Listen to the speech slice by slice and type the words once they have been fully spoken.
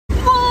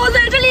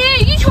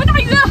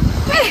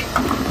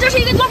这是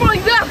一个多宝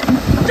鱼，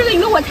这个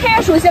鱼我太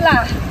熟悉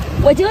了，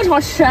我经常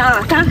吃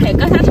啊，赶海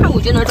隔三差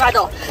五就能抓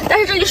到。但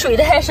是这里水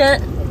太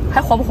深，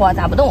还活不活？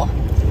咋不动？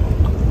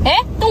哎，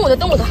动的。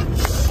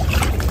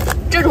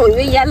这种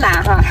鱼也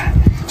懒哈，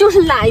就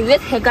是懒鱼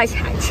才搁浅，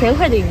勤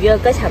快的鱼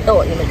搁浅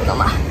到，你们知道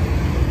吗？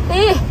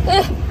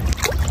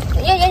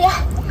呀，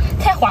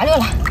太滑溜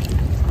了。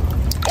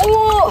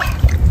哦，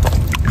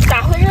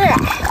咋回事啊？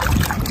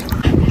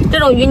这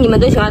种鱼你们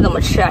都喜欢怎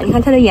么吃？你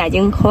看它的眼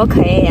睛好可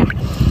爱呀！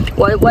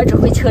我只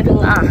会清蒸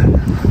啊，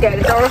改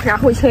个刀，然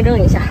后清蒸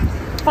一下，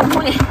放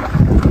桶里，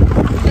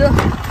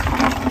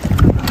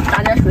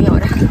打点水舀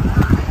着。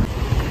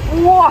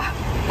哇，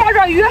八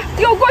爪鱼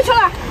要过去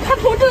了，它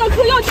从这个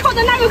坑要跳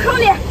到那个坑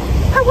里，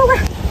快！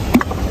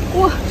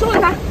哇，收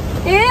了它！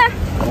哎，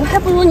我还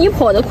不如你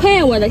跑得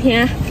快，我的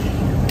天！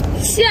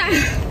下，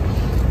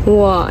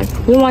哇，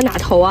你往哪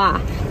逃啊？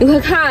你快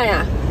看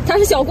呀，他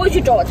是想过去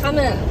找他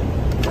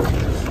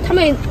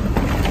们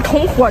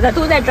同伙的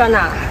都在这呢。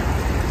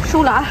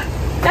收了啊！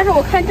但是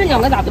我看这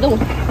两个咋不动？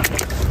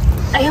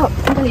哎呦，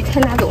这里太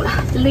难走了，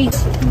累死！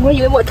我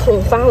以为我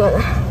捅翻了呢。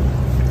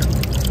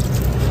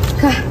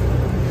看，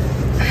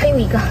还有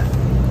一个，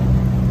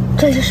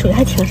这里水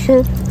还挺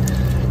深，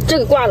这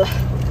个挂了，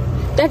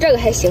但这个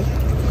还行，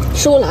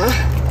收了啊，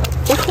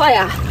不错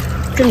呀。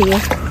这里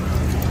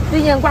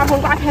最近刮风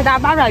刮太大，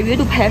八爪鱼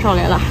都拍上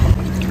来了。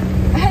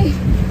哎，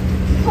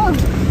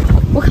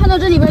我看到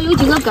这里边有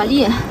几个蛤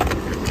蜊，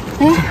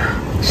哎，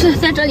是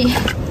在这里。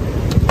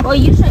我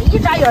一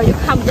眨眼就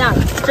看不见了，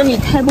这里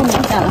太不明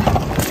显了，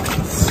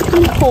这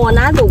里好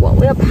难走啊！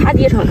我要趴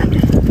地上感觉。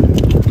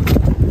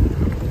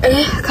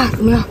哎，看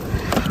怎么样？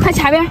看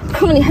前边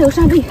坑里还有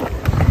扇贝，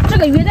这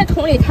个鱼在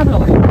桶里太不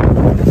老实，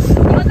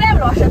你们再不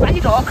老实，把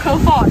你找个坑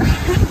放着。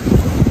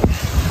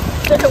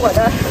这是我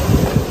的，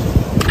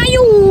哎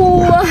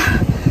呦，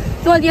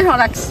落地上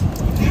了。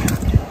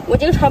我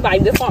经常把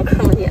鱼放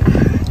坑里，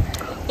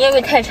因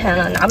为太沉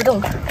了，拿不动。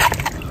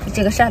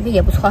这个扇贝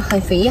也不错，很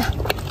肥呀。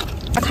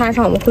沙滩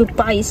上我会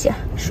扒一些，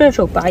顺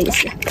手扒一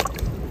些，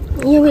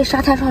因为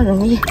沙滩上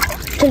容易，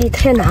这里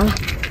太难了。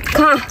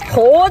看，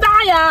好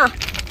大呀！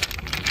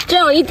这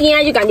样一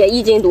掂就感觉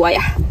1斤多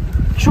呀。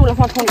收了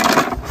放桶里。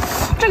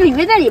这个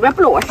鱼在里边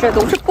不老实，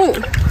总是蹦。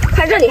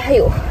看这里还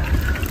有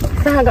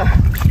3个。哎，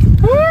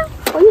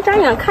我一眨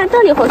眼看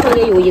这里好像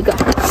也有一个。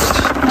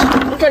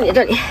这里，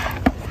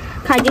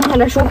看今天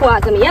的收获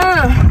怎么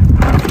样？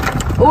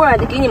偶尔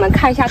的给你们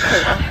看一下腿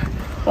啊，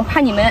我怕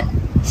你们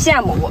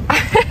羡慕我。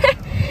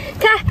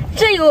看，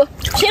这有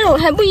品种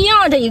还不一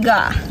样，这一个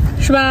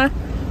是吧？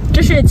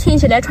这是亲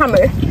戚来串门，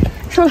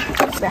收了。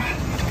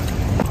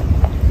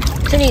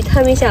这里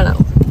太危险了，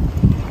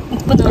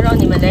不能让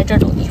你们来这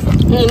种地方，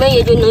你们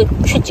也就能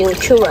去景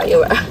区玩一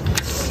玩。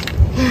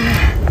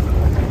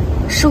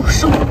收，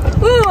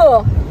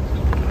哦，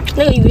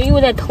那个鱼又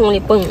在桶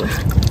里蹦了，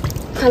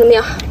看到没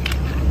有？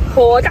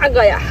好大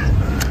个呀！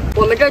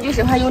我们这就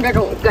喜欢用这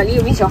种蛤蜊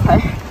喂小孩，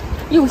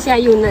又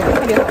鲜又嫩，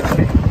特别好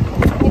吃。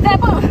你再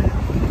蹦，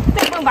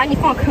把你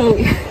放坑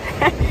里。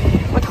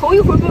我头一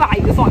会儿不把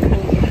鱼放坑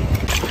里。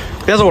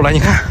别走了，你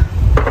看，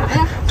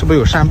这不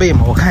有扇贝吗？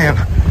我看一下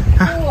了。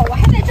我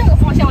还在这个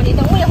方向里，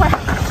等我一会儿。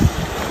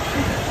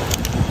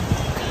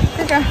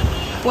在这儿，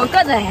我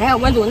个子矮，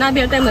我走那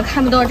边根本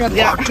看不到这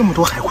边。哇，这么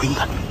多海葵呢！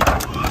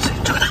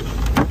这个大。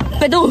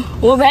别动，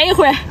我玩一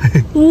会儿。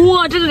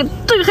哇，这个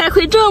海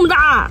葵这么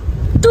大，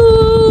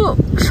都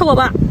吃我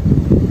吧。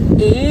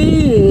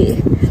咦，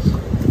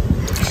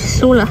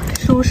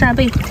收扇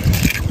贝。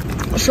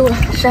收了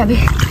扇贝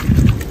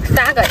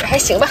，3个还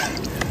行吧。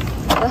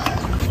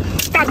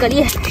大蛤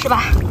蜊是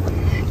吧？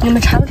你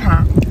们尝不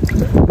尝？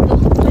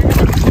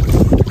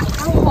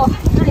哦，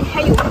这里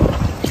还有，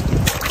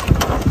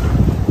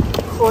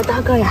好大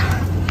个呀！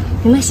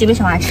你们喜不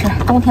喜欢吃？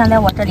冬天来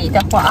我这里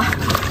带货啊，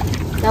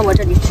来我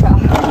这里吃啊！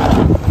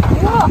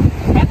哇，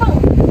还蹦！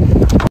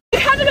你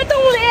看这个洞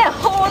里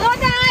好多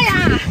蛋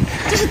呀！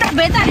这是大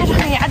白蛋还是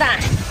黑鸭蛋？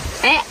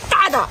哎，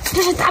大的，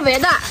这是大白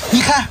蛋。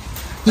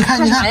你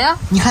看啥呀？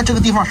你看这个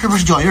地方是不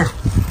是脚印儿？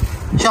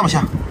像不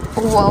像？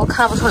我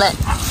看不出来，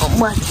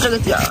我这个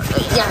点儿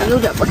眼有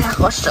点不太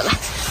好使了。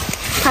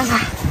看看，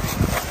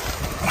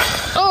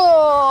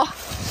哦，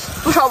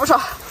不少，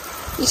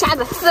一下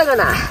子4个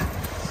呢。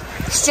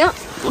行，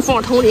我放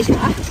桶里去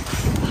啊。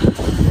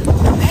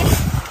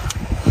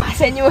哇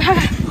塞，你们看，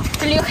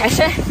这里有海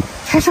参，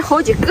还是好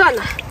几个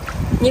呢。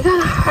你看，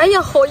哎呀，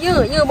好硬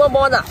邦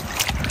邦的。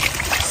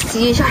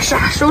洗一下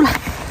收了。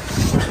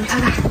你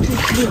看看，这里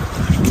还有。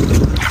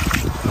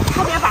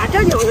差点把这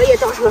2个也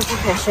当成了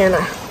海参了，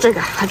这个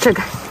和这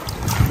个，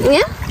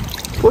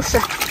不是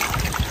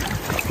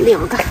2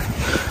个，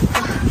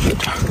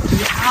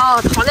哦，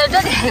躺在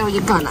这里还有一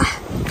个呢。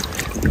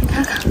你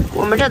看看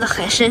我们这的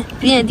海参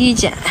遍地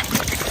捡，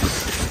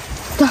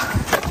走，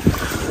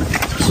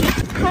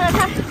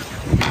看，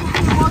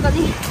摸个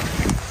力，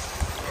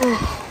哎，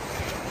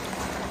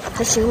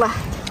还行吧，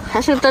还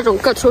是这种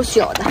个头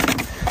小的。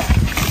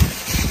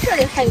这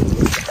里还有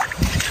一个。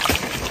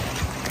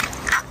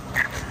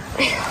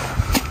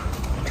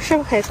是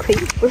不是海葵？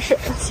不是，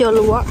小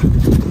螺。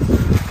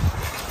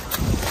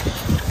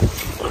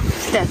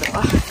带走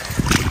啊！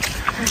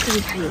看这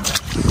里还有，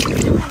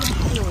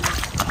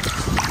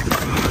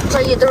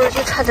这一兜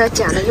就差点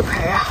捡了一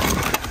盘啊！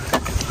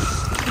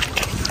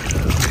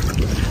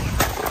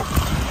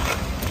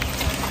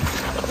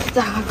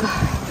咋个？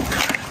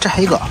这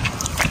还一个，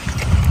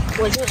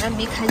我竟然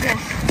没看见。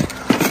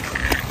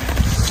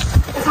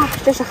看，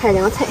这是海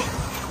凉菜，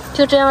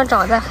就这样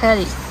长在海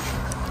里，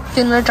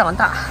就能长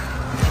大。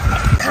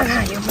看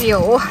看有没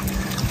有？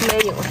没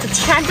有。这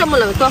天这么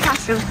冷，多发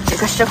几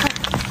个10块，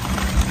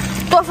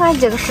多发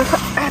几个10块。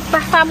哎，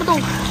搬不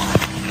动，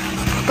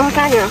多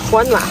干点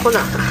活暖和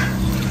暖和。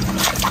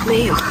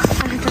没有，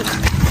看看这个，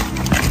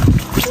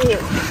没有。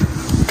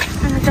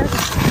看看这个，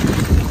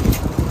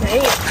没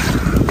有。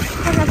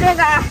看看这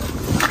个，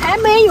还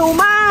没有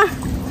吗？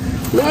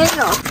没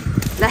有。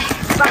来，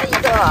搬一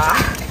个。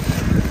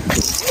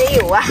没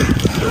有啊，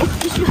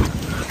继续。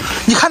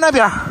你看那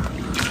边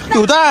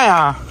有蛋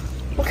呀！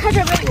我看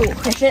这边有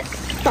海参，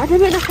把这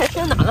边的海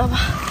参拿了吧。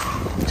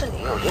这里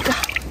有一个，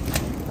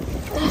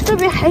哎，这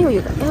边还有一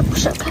个，哎，不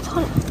是，看错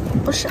了，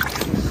不是，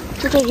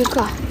就这一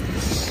个。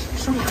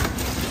收了，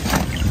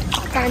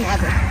把蛋拿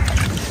走。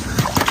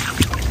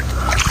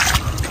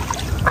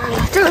哎呀，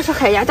这个是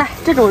海鸭蛋，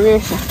这种认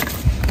识。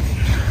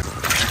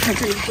看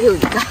这里还有一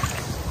个，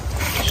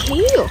哎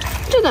呦，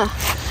这个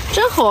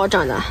真好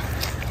长的。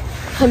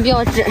很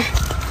标致，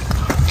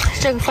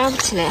这个翻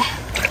不起来。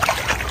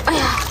哎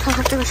呀，看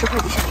看这个10块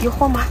底下有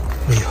货吗？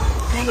没有，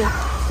没有，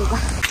走吧。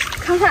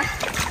看看，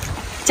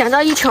捡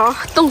到一条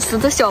冻死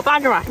的小八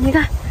爪，你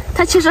看，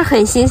它其实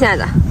很新鲜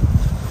的，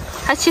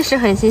它其实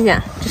很新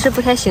鲜，只是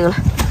不太行了。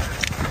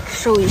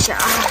收一下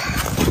啊，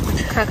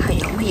看看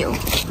有没有。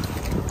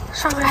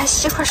上面还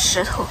吸块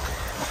石头，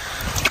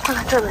看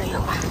看这边有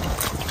吧？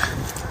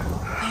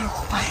没有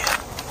货呀。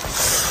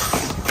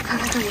看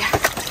看这里。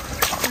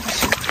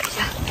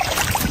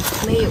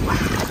没有啊，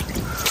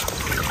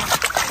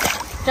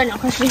这2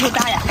块石头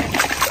大呀，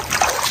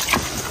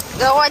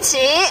给我起，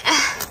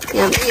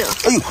也没有。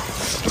哎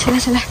呦，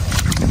起来，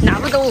拿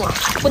不动啊，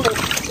不能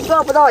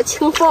要不到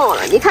轻放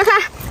了。你看看，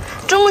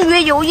终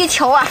于有一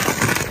条啊！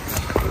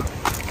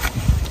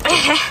哎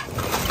嗨，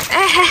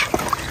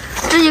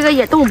这一个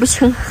也动不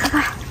轻，看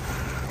看。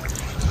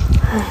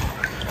哎，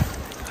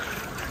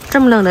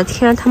这么冷的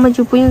天，他们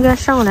就不应该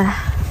上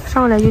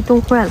来就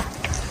冻坏了。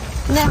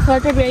奈何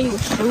这边有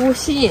食物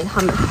吸引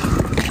他们。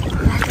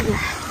来这边，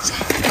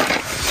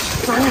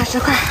拿20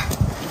块。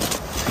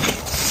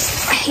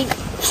嘿，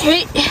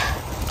去。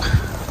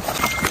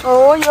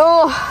哦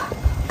哟，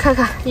看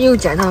看又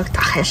捡到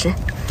大海参，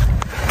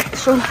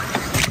收了。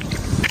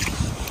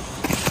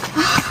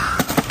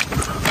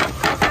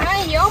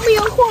哎，有没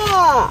有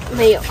货？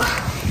没有。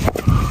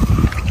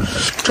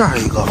这儿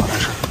一个好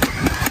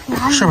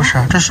像是，是不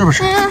是？这是不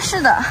是？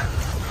是的。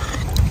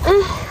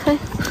嗯，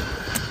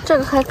这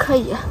个还可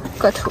以。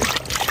个头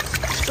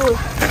收了，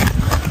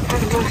看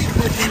看20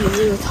块钱有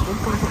没有糖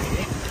花大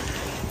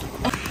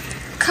鱼。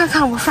看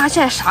看我发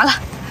现啥了？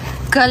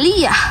蛤蜊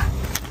呀，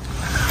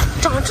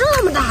长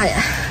这么大呀！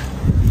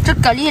这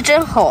蛤蜊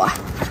真好啊！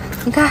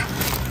你看，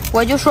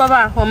我就说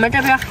吧，我们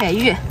这边海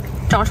域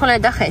长出来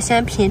的海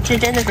鲜品质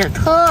真的是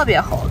特别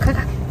好，看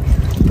看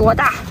多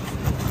大！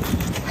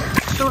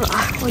收了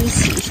啊，我一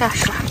洗一下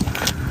刷。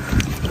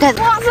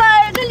哇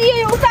塞，这里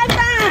有3蛋，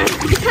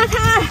你看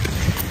看。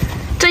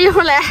这一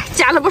会儿来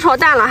加了不少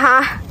蛋了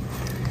哈，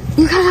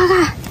你看，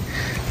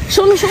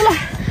收了，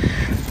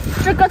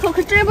这个头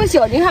可真不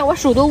小，你看我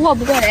手都握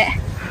不过来。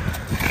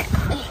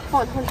哎，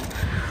放头里。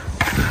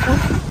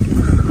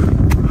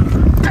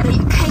这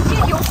里肯定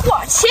有货，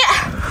切！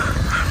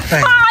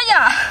妈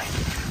呀，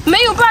没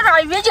有八爪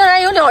鱼，竟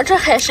然有2只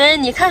海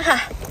参，你看看，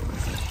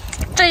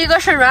这一个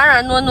是软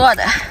软糯糯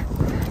的，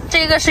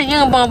这个是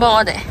硬邦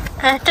邦的，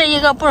哎，这一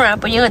个不软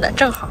不硬的，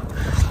正好，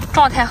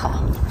状态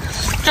好。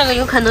这个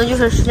有可能就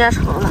是时间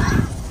长了，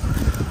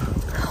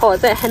好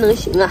在还能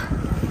行啊，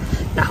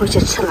拿回去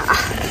吃了啊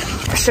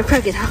，10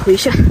块给他回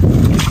去。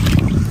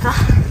啊，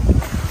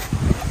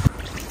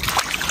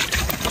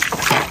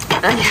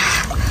哎呀，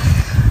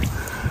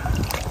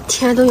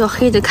天都要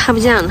黑的看不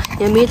见了，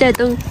也没带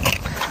灯，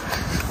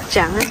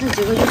捡了这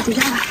几个就回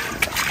家了。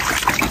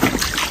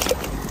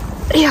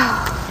哎呀，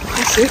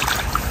还行。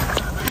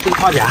这个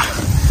花甲，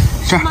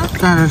这。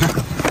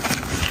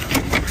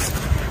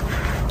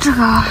这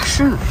个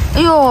是，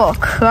哎呦，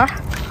壳，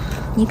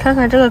你看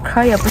看这个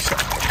壳也不小。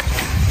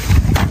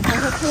然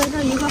后看看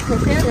这一个海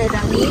参来着，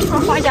你一说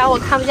花甲我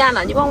看不见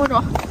了，你帮我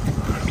找。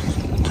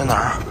在哪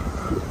儿？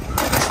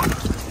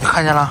你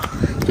看见了？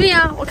对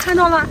呀，我看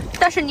到了，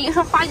但是你一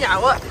说花甲，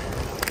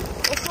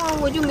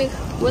我就没，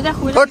我再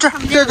回来。哦，这，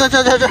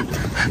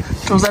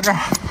都在这儿。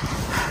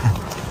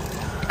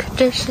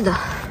真是的，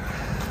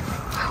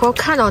我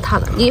看到它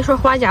了。你一说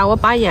花甲，我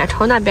把眼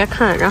朝那边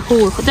看，然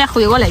后再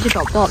回过来就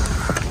找不到了。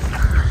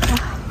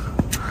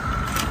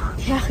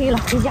天黑了，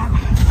回家吧。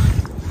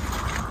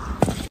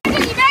这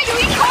里边有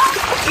一条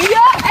鱼，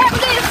哎，不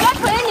对，河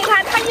豚，你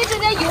看它一直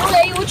在游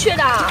来游去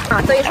的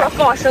啊，所以说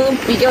放生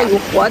比较有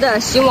活的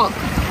希望。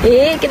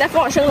哎，给它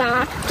放生了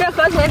啊！这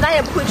河豚咱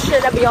也不会吃，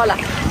咱不要了。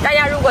大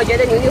家如果觉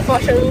得牛牛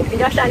放生比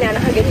较善良的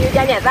话，给牛牛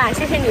点点赞，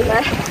谢谢你们。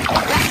来，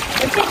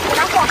我继续给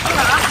它放生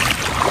了啊！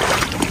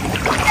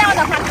这样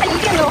的话，它一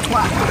定能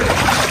活。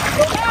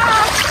走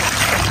吧！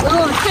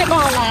哦，太棒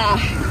了！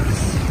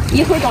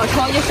一会儿涨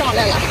潮就上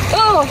来了。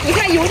哦，你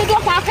看游的多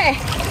欢快。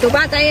走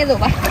吧，咱也走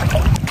吧。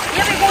因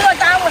为工作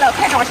耽误了，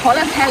快涨潮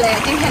了才来。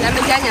今天咱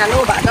们捡捡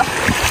漏吧，走。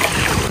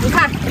你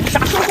看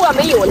啥收获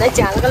没有呢？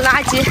捡了个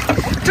垃圾。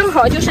正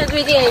好就是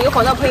最近有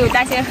好多朋友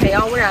担心海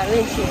洋污染问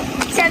题，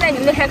现在牛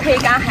牛还可以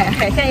赶海，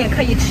海鲜也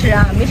可以吃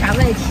啊，没啥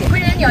问题。为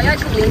人鸟要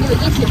请牛牛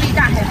一起为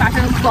大海发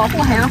声，保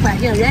护海洋环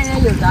境，人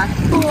人有责。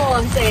哇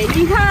塞，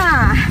你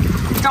看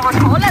涨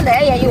潮了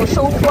来也有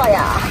收获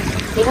呀！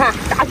你看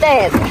大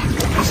袋子、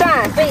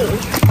扇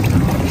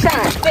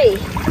贝，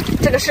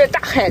这个是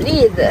大海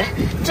蛎子，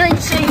这一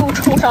只又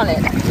冲上来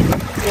了，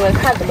你们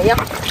看怎么样？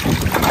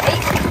哎，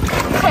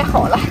太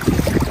好了，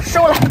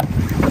收了。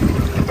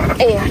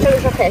哎呀，这个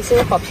是海星，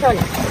好漂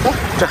亮！走，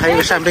这还有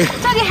个扇贝，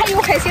这里还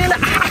有海星的，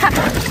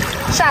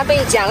扇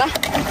贝捡了。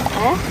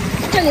哎，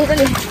这里，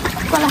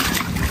过来。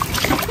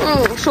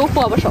收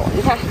获不少。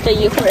你看这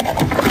一会儿，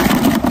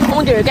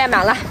空底儿盖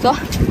满了。走，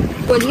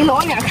我离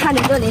老远看着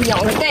这里两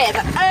个袋子。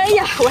哎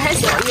呀，我还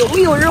想有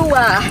没有肉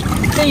啊？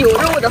这有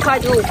肉的话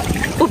就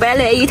不白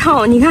来一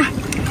趟。你看，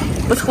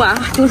不错啊，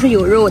都是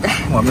有肉的。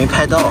我没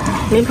拍到，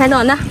没拍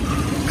到呢，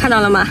看到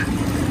了吗？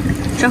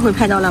这回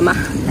拍到了吗？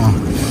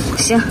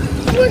行。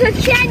我的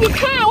天，你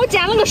看我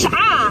捡了个啥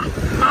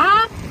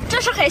啊？这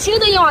是海星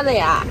的样子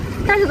呀，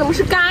但是怎么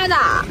是干的？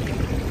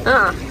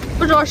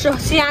不知道是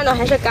鲜的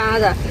还是干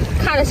的，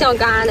看着像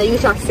干的又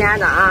像鲜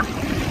的啊！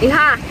你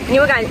看，你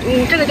们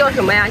这个叫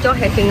什么呀？叫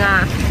海星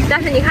啊！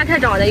但是你看它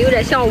长得有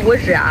点像五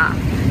指啊，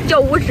叫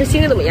五指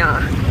星怎么样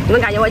啊？你们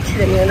感觉我起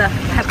的名字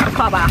还不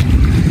错吧？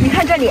你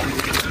看这里，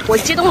我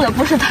激动的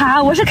不是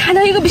它，我是看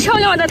到一个漂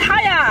亮的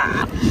它呀！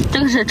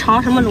这个是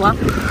长什么螺？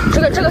这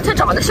个它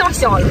长得像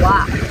响螺。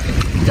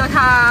叫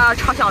它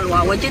长响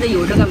螺，我记得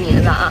有这个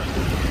名字啊。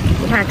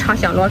你看长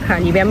响螺壳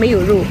里边没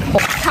有肉，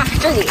看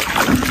这里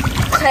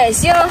海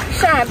星、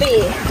扇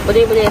贝，不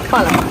对，错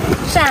了，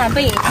扇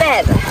贝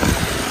袋子。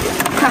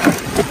看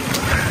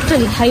这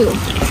里还有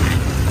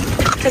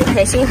这个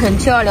海星很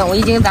漂亮，我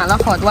已经攒了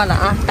好多了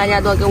啊！大家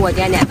多给我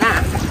点点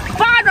赞。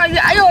八爪鱼，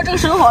哎呦，这个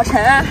手好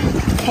沉，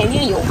肯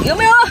定有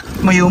没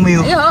有？没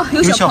有，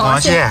有小螃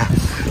蟹。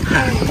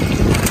看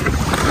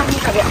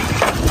这边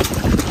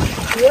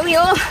有没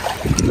有？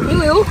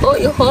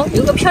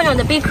有个漂亮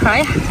的贝壳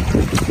呀！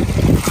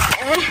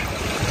哎，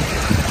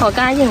好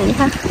干净，你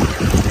看，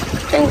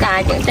真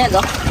干净。带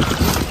走，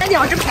这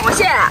两只螃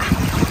蟹。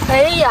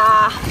哎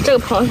呀，这个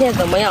螃蟹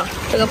怎么样？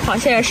这个螃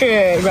蟹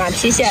是软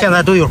皮蟹。现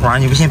在都有黄，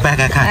你不信掰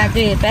开看。哎，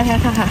对，掰开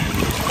看看。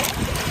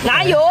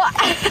哪有？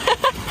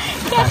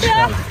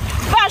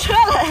翻车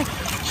了！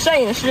摄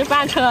影师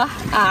翻车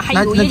啊！还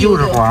有那就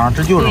是黄，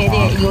这就是黄。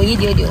对，有一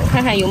丢丢，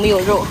看看有没有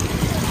肉。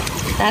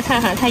来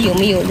看看它有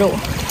没有肉。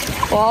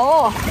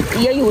哦，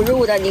也有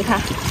肉的，你看，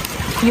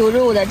有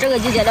肉的。这个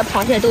季节的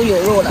螃蟹都有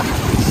肉了，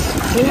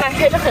你看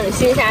还是很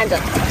新鲜的。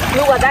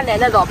如果咱来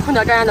得早，碰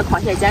到这样的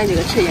螃蟹，捡几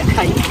个吃也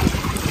可以。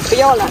不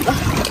要了吧，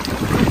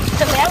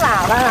这来晚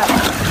了，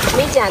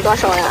没捡多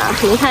少呀。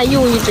你看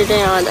又一只这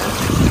样的，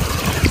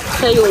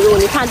还有肉，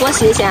你看多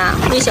新鲜啊！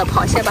喂小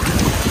螃蟹吧。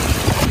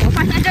我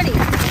发现这里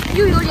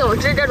又有两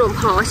只这种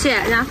螃蟹，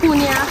然后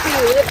呢还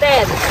有一个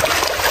袋子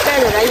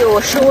咱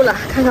又收了。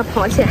看看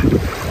螃蟹。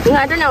你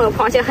看这两个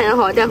螃蟹很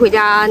好，带回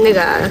家那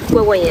个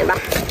过瘾吧。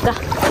走，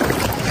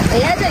哎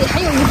呀，这里还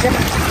有一只，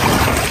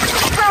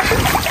看，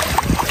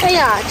哎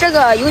呀，这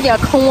个有点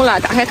空了，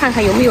打开看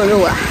看有没有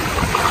肉啊？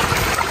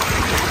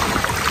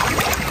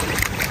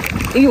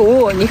哎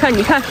呦，你看，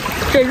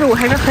这肉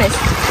还是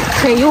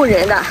很诱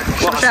人的，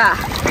是不是？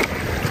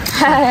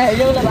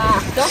扔了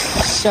吧，走。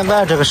现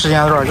在这个时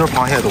间段就是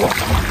螃蟹多。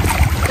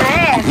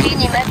来，给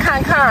你们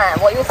看看，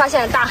我又发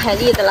现大海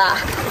蛎子了。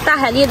大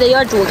海蛎子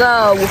要煮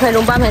个5分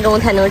钟、8分钟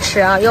才能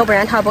吃啊，要不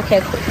然它不开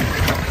口。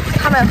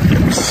它们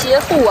皮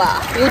厚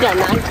啊，有点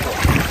难煮。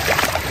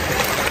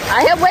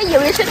哎呀，我以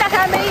为是大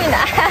干贝呢。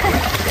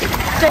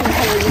这里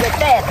还有一个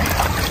袋子，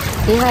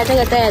你看这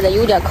个袋子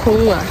有点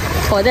空啊，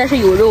好在是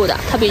有肉的，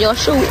它比较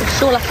瘦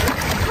了。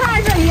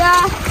看这里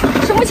啊，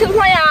什么情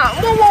况呀？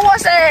哇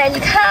塞，你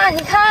看，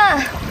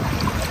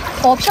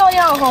好漂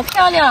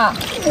亮！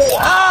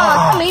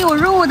哇，它没有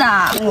肉的。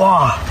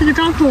哇，这个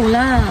张口了。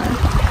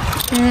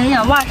哎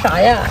呀，挖啥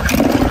呀？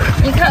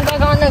你看刚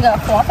刚那个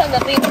黄色的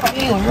贝壳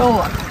又有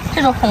肉，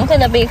这种红色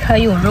的贝壳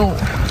有肉。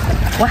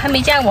我还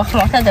没见过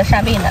黄色的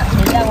扇贝呢，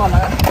你见过吗？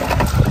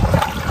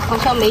好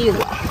像没有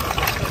啊。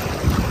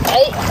哎，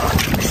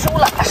收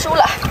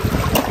了。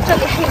这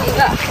里还有一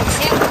个海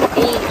星，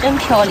哎，真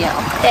漂亮，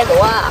带走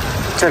啊。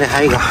这里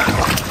还有一个，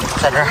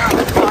在这儿。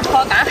涨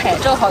潮赶海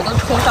正好都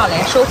冲上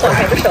来，收获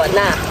还不少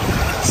呢。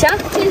行，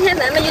今天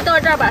咱们就到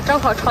这儿吧，正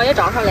好潮也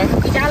涨上来，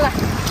回家了。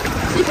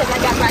谢谢大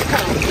家观看，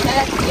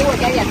来给我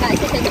点赞，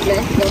谢谢你们，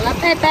走了，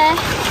拜拜。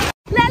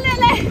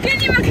来，给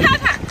你们看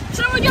看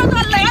什么叫做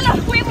来了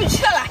回不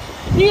去了。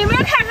你们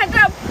看看这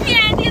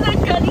遍地的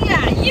蛤蜊啊，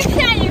一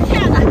片一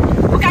片的，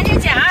我赶紧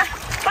捡啊！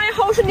大家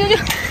好，我是牛。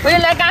我又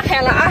来赶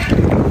海了啊！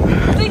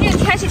最近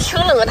天气挺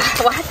冷的，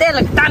我还戴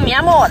了个大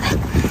棉帽的，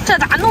这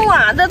咋弄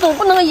啊？这总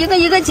不能一个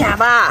一个捡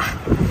吧？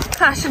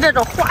看是这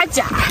种花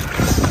夹，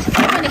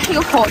这里还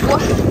有好多。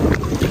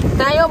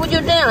咱要不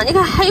就这样？你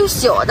看还有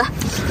小的，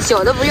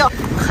小的不要，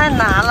太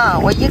难了，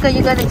我一个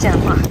一个的捡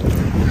吧。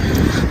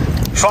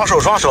双手，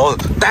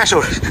单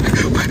手。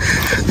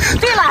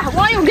对了，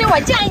网友给我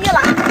建议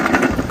了，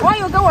网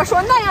友跟我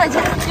说那样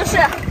捡，就是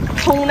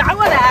桶拿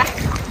过来，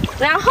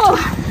然后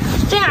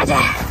这样捡。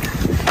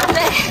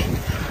对，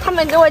他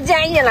们给我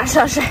建议了，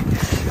说是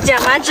捡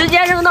完直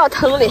接扔到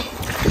桶里。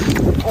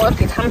我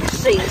给他们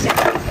试一下，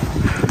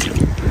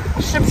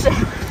是不是？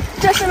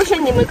这是不是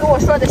你们跟我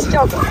说的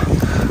效果？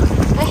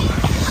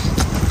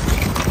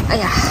哎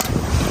呀，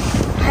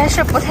还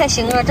是不太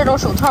行啊，这种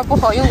手套不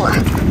好用啊。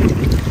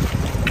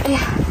哎呀，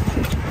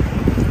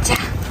捡，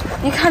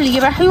你看里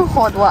边还有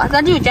好多，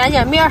咱就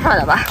捡面上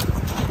的吧。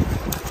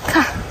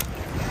看，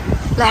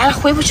来了，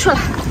回不去了。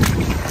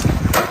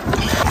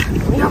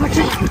要不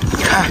这样，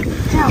你看，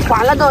这样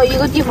划拉到一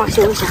个地方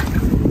行不行？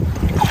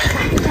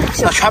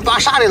那全扒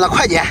沙里了，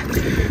快点！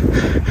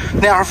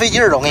那样费劲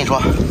儿的，我跟你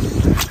说。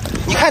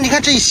你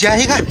看这一掀，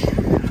你看，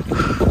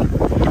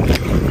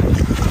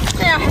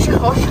这样还是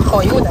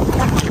好用的，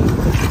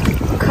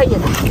可以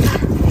的。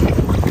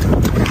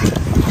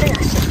这样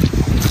行，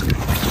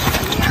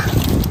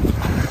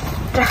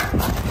这样，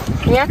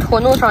人家土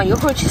弄上，一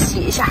会儿去洗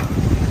一下。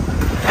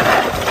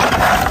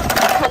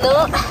可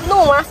能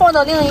弄完放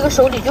到另一个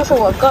手里，就是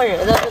我个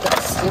人的这个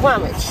习惯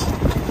问题。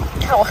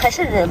看我还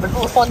是忍不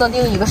住放到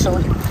另一个手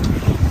里，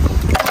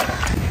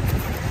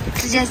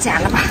直接捡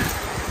了吧。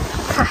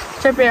看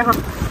这边哈，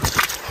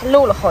还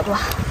漏了好多。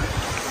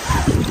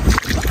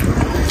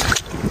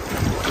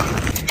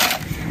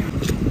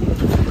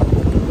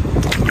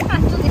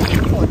看这里还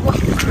好多。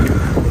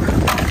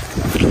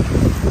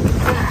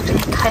哎呀，这也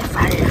太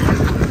烦人了。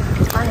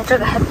而且这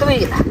个还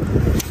对了。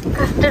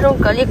看这种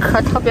蛤蜊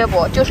壳特别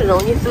薄，就是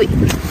容易碎。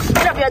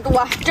这边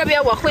多，这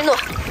边我会弄，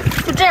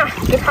就这样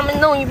给他们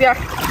弄一边，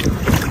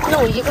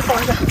弄一个方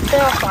向，这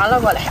样划拉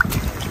过来。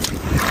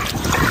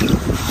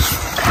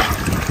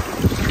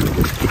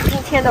今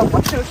天的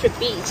我是不是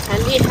比以前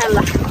厉害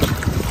了？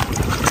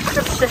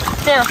是不是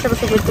这样？是不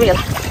是就对了？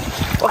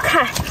我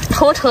看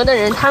同城的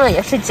人他们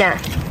也是捡，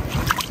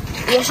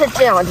也是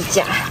这样的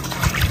捡，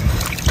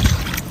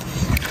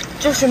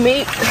就是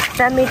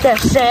咱没带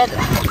筛子，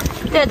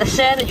带的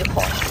筛子就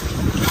好了。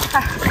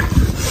看，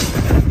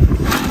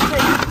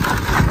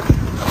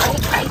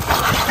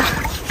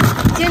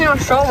尽量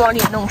少往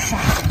里弄筛。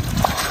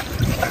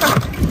看，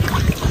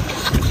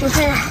就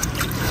这样，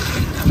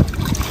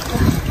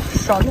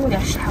少弄点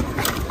筛吧。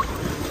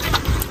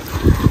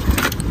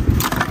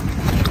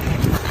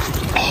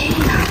哎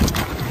呀，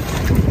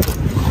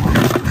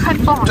太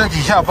棒了！这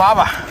底下扒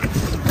吧。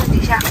这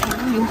底下肯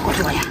定有好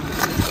多呀，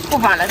不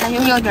扒了，咱就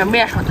要点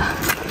面上的。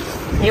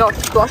要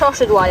多少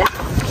是多呀？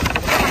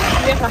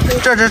面上是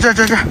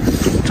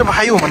这不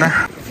还有吗？那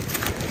儿。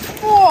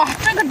哇，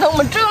这个怎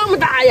么这么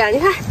大呀？你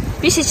看，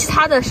比起其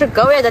他的是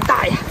格外的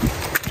大呀。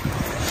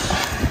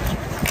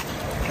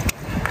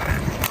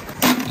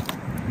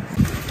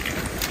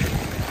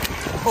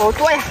好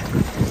多呀，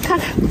看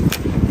看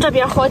这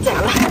边好捡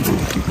了，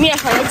面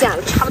上也捡了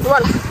差不多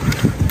了，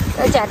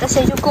再捡这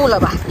些就够了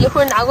吧？一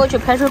会儿拿过去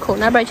排水口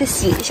那边去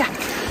洗一下。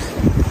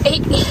哎，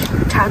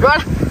差不多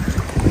了。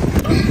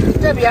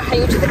这边还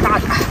有这个大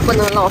的，不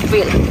能浪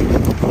费了。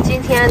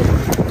今天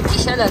底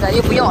下的咱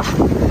就不要了，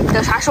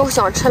等啥时候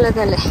想吃了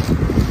再来。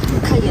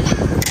可以了。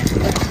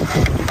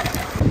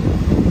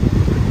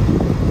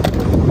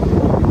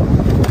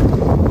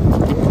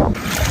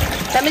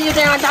咱们就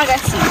这样大概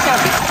洗一下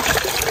呗，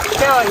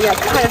这样也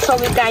看着稍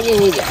微干净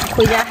一点。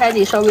回家还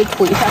得稍微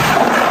涂一下。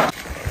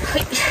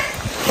嘿，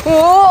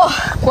哦，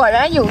果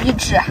然有一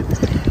只。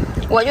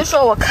我就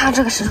说我看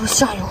这个石头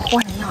像有货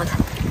一样的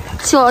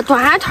小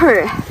短腿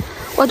儿。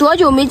我多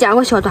久没捡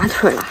过小短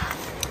腿了？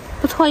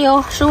不错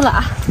哟，收了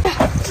啊！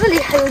这里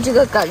还有几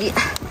个蛤蜊，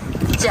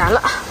捡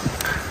了。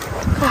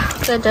啊，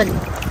在这里，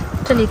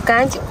这里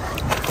干净。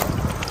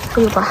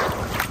哎呦把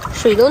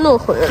水都弄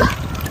浑了，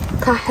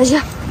看还行。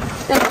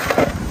再看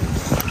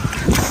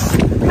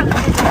看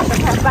这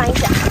块翻一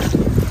下，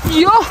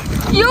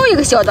又一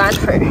个小短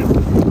腿儿。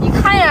你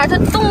看呀，这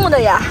冻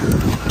的呀，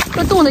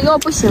这冻的要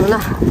不行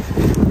了。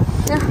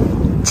呀，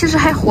其实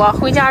还活，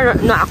回家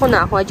暖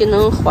和就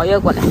能活跃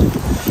过来。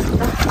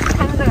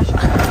看看这个啥？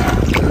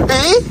哎，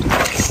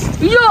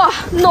哟，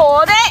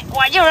脑袋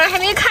我竟然还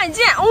没看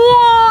见！哇，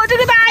这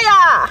个大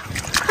呀！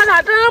它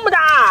咋这么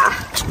大？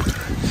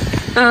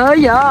哎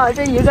呀，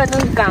这一个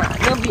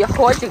能比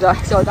好几个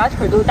小短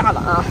腿都大了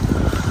啊！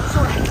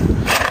收来。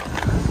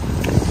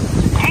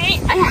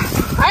哎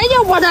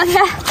呀，我的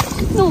天，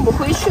弄不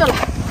回去了。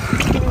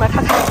给你们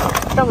看看，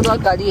这么多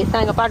蛤蜊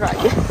，3个八爪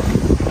鱼。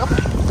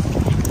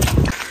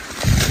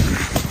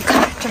看，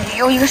这里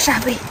有一个扇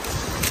贝。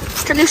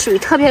这里水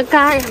特别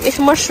干呀，没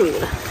什么水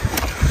了。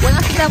我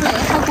要是再不来，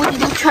它估计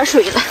就缺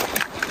水了。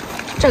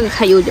这个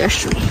还有点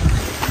水，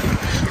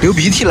流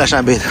鼻涕了，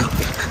扇贝的。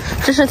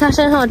这是它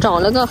身上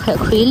长了个海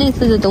葵类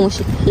似的东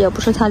西，也不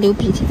是它流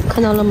鼻涕，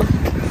看到了吗？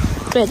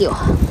拽掉。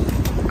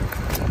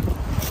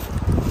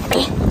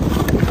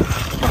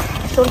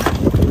收了。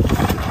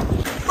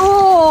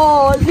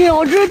哦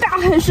，2只大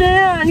海参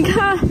啊！你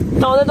看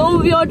长得多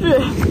么标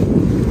致。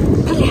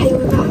这里还有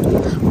一个，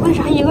为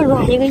啥一个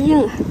软一个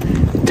硬？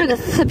这个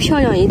刺漂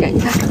亮一点，你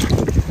看，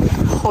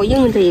好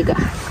硬这一个。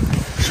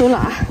收了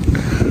啊。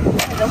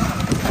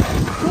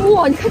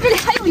哇，你看这里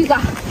还有一个，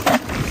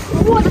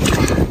我的天！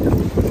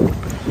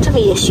这个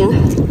也行，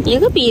一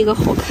个比一个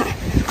好看。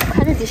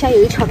看这底下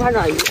有一条八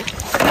爪鱼，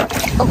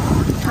哦，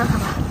看看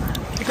吧，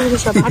这是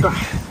小八爪，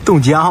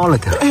冻僵了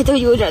都。哎，都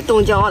有点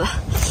冻僵了，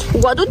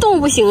我都冻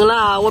不行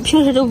了。我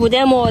平时都不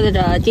戴帽子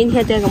的，今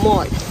天戴个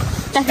帽子，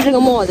但是这个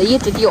帽子一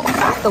直掉，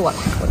烦死我了。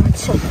我说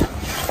气，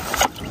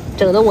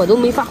整的我都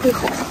没发挥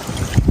好。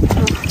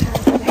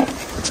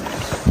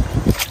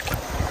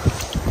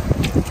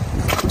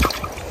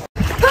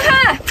看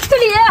看这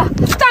里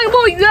大个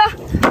鲍鱼，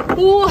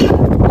哇！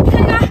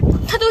看看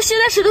它都吸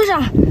在石头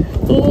上，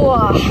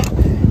哇！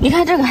你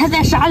看这个还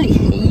在沙里，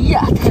哎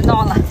呀，太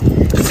脏了，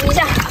洗一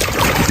下。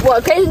我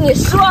跟你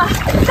说，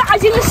大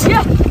惊喜！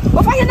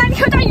我发现那里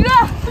条大鱼，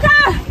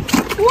看，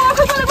哇，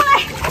快过来过来！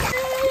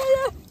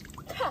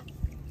看，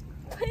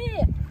嘿，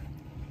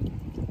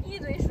一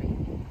堆水，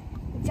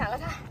捡了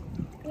它。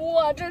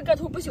哇，这个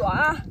头不小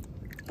啊，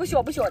不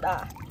小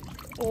的。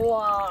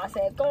哇塞，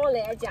刚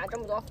来捡这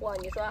么多货，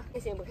你说开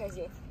心不开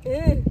心？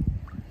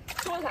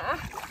收了它啊，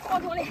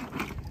放桶里。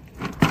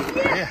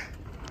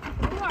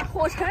哇，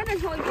好沉这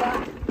条鱼，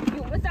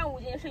有个3、5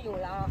斤是有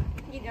了啊，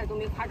一点都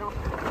没夸张，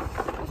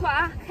不错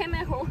啊，开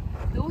麦猴，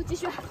走继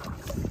续。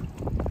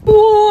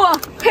哇，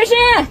海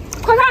参，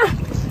快看，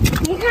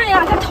你看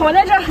呀，它躺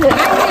在这很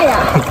安逸呀。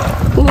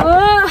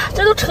哇，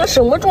这都成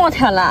什么状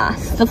态了？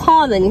死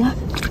胖子，你看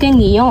跟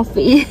你一样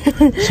肥。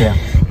是呀。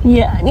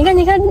你看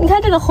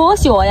这个好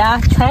小呀，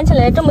蜷起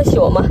来这么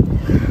小吗？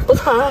不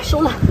错啊，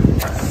收了。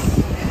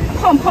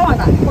胖胖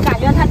的，我感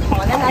觉它躺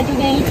在那就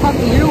跟一条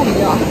肥肉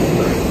一样。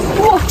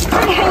哇，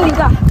这里还有一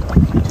个，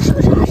这是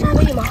个啥沙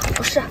贝吗？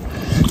不是，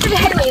这里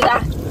还有一个，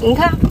你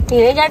看，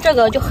人家这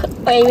个就很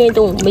爱运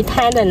动，没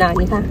瘫在那，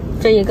你看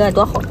这一个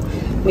多好，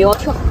苗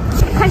条。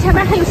看前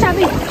面还有沙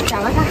贝，捡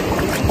了它。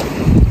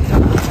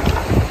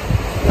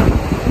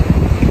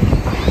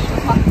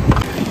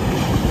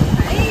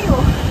哎呦，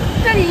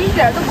这里一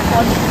点都不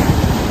好捡。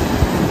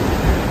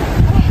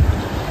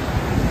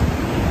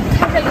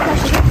看这里块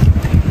石头，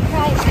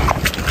看一下。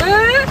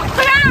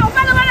快看，我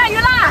翻到八爪鱼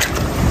了。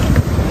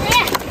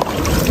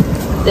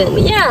怎么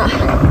样？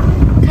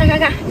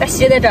看，这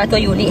吸在这儿多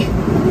有力，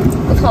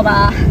不错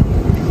吧？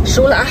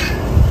收了啊！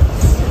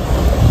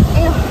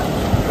哎呦，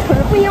腿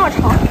不一样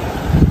长，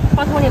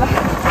放桶里吧。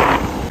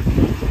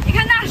你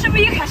看那是不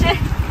是一个海参？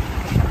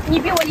你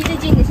比我离得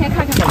近，你先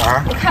看看。在哪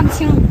儿？我看不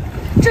清。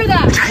这个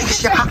这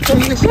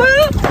一个虾，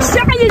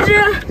虾一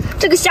只，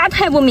这个虾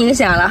太不明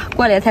显了，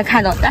过来才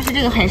看到。但是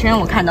这个海参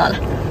我看到了，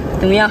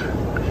怎么样？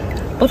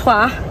不错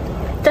啊！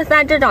这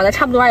3只长得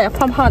差不多，也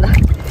胖胖的，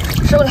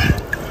收了。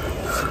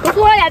不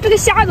错呀，这个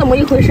虾怎么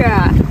一回事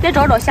啊？再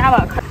找虾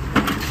吧。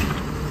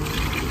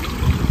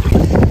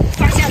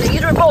发现了一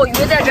对鲍鱼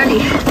在这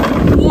里，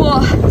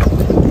哇，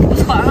不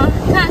错啊！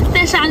看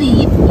在沙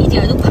里一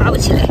点都爬不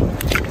起来，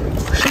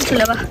收起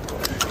来吧，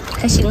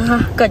还行哈，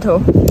个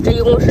头。这一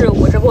共是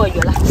5只鲍鱼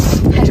了，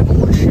还是不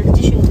够吃，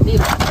继续努力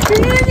吧。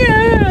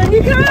你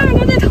看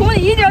它在桶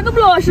里一点都不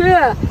老实，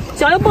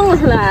想要蹦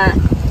出来。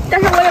但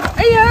是我也，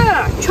哎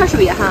呀，缺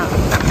水哈，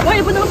我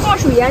也不能放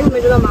水呀，你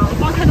们知道吗？我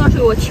放太多水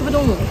我提不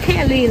动，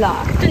太累了。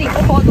这里不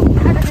好走，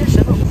看这是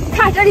石头，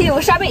看这里有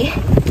个沙贝，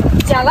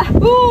捡了。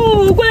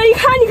哦，过来一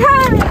看，你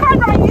看八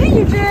爪鱼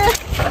一只。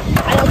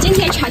哎呀，今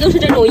天全都是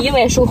这种意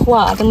外收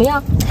获，怎么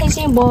样？开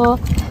心不？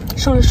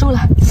收了。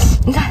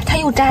你看它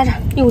又扎着，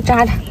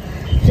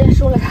直接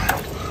收了它。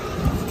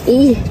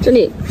咦，这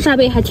里沙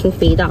贝还挺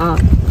肥的啊，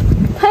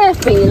太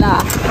肥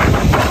了，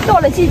到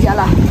了季节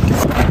了。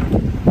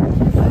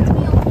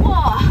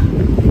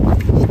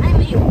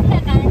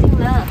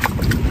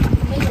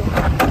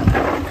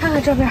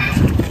这边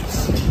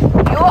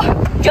有，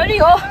绝对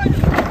有，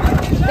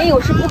没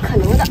有是不可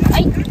能的。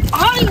哎，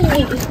啥也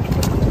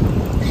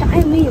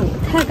没有，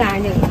太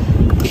干净了。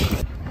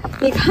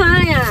你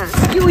看呀，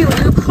又有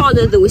一个胖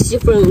的走西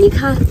风，你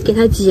看给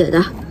它解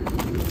的，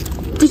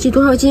这几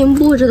多少斤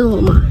不知道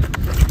吗？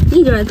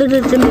一点自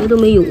知之明都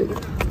没有。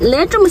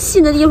来这么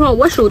细的地方，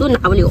我手都拿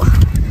不了。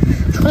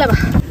出来吧，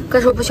个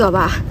头不小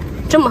吧？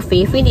这么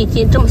肥，非得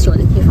进这么小的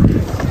地方，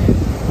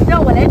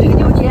让我来拯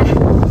救你。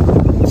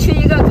去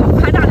一个更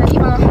宽大的地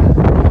方，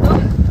走，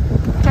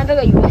看这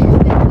个鱼在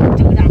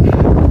挣扎。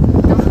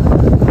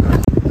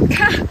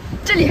看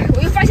这里，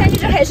我又发现一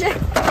只海参。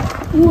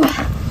哇，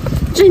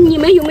这你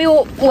们有没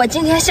有？我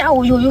今天下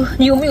午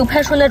有没有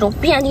拍出那种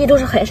遍地都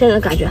是海参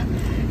的感觉？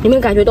你们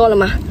感觉到了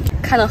吗？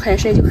看到海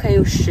参就很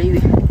有食欲，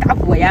打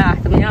补呀，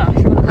怎么样？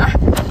是吧？啊，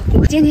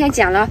我今天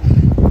捡了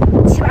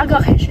7、8个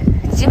海参，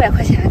几百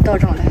块钱到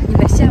账了，你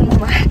们羡慕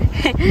吗？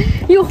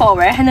又好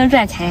玩还能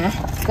赚钱，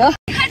走。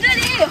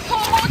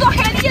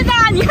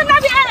你看那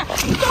边，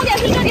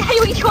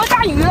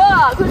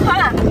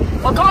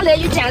来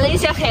又捡了一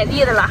些海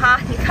蛎子了哈，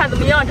你看怎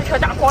么样？这条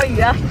大黄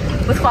鱼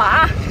不错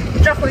啊，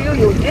这回又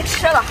有鱼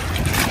吃了，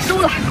收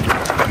了，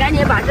赶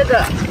紧把这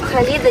个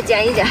海蛎子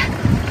捡一捡。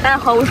大家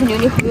好，我是牛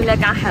牛，又来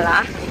赶海了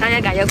啊！大家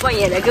感觉过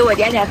瘾的，给我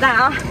点点赞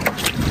啊！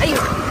哎呦，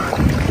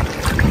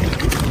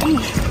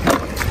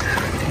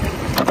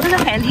这个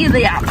海蛎子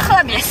呀，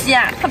特别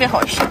鲜，特别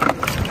好吃。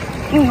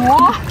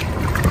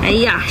哎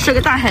呀，是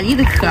个大海蛎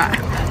的壳，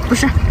不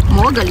是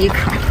毛蛤蜊壳。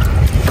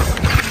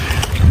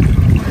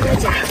再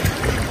捡，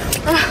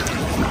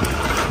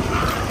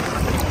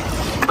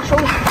收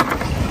了。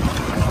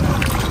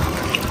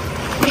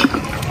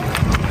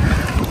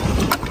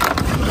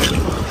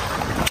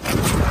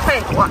太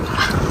多了。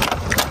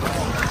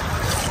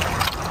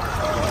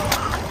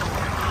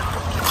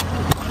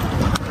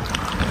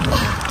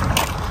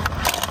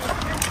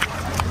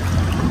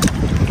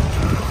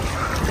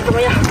怎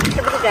么样？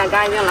是不是捡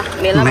干净了？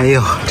没了吗？没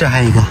有，这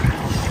还有一个。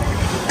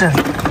这。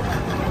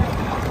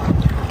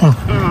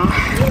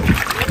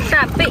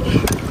扇贝。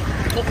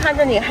你看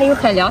这里还有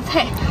海凉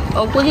菜，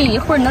我估计一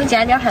会儿能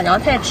捡点海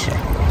凉菜吃。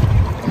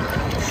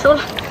收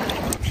了。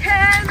天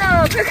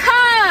哪，快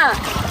看！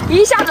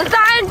一下子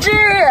3只！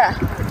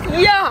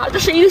呀，这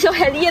是一个小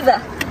海蛎子，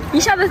一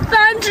下子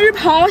3只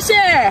螃蟹！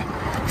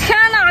天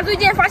哪，最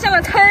近发现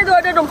了太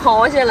多这种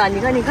螃蟹了，你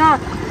看，你看，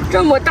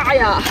这么大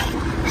呀！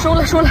收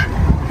了，收了。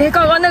哎，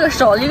刚刚那个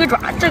少了一个爪，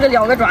这个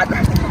2个爪子，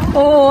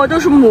哦，都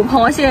是母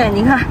螃蟹，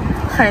你看，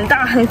很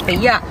大很肥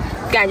呀，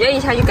感觉一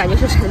下就感觉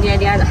是沉甸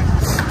甸的。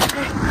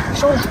哎，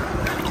收了。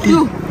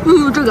哟，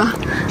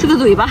这个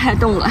嘴巴还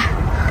动了。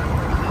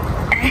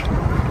哎，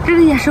这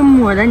个也是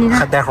母的，你看。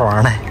还带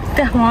黄的。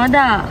带黄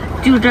的，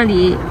就这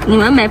里，你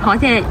们买螃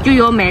蟹就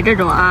要买这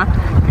种啊，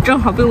正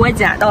好被我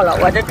捡到了，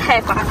我这太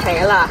发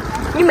财了。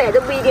你买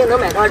的不一定能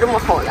买到这么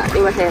好的，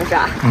对吧，沈老师？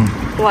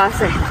哇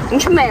塞，你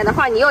去买的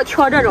话，你要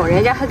挑这种，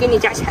人家还给你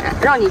加钱，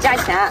让你加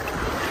钱。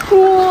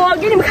哇，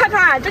给你们看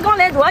看，这刚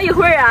来多一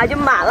会儿啊，就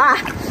满了。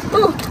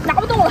拿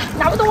不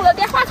动了，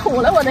电话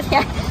筒了，我的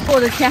天，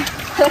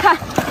快看，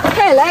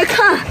快来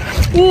看，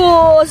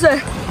哇塞，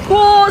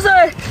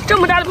这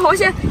么大的螃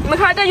蟹，你们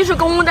看，这就是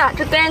公的，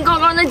这跟刚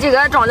刚那几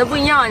个长得不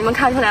一样，你们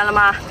看出来了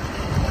吗？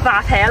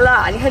发财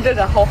了，你看这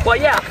个好活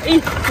跃，哎，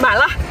满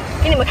了，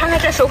给你们看看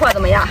这收获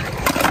怎么样？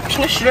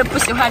平时不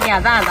喜欢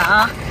点赞的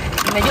啊，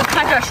你们就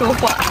看这收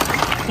获，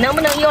能不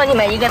能要你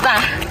们一个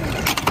赞？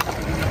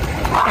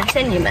感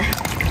谢你们，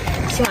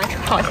喜欢吃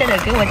螃蟹的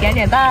给我点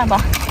点赞吧，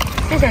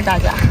谢谢大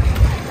家，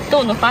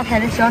动发财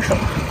的小手，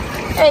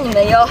爱你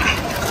们哟！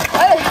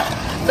哎，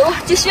走，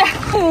继续。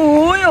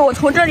哦呦，我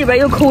从这里边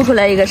又抠出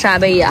来一个扇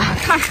贝呀！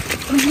看，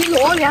离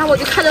老远我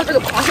就看到这个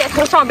螃蟹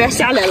从上边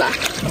下来了，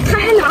它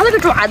还拿了个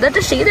爪子，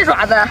这谁的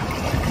爪子？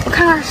我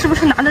看看是不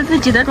是拿的自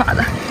己的爪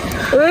子？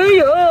哎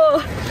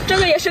呦，这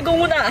个也是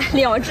公的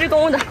，2只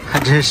公的。还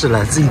真是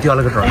了，自己掉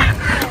了个爪。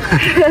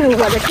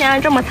我的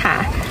天，这么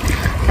惨！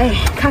哎，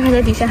看看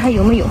这底下还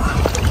有没有？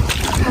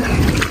看看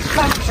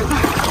，20块。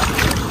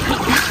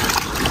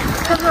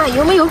看看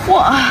有没有货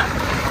啊？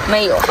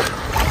没有。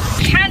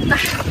天哪！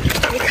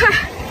你看，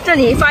这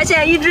里发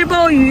现一只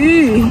鲍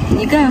鱼。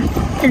你看，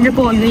这只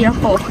鲍鱼也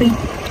好黑，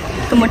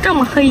怎么这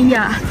么黑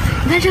呀？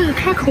你看这个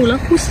开口了，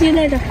呼吸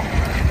来着。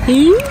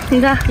咦，你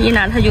看一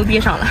拿它就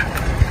闭上了。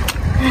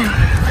哎呀，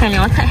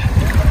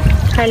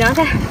海凉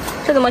菜，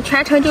这怎么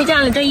全程就见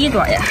了这1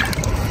朵呀？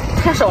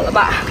太少了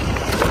吧？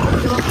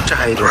这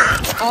还有一朵。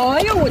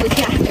哎呦我的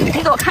天！你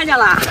给我看见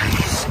了？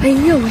哎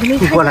呦，我没看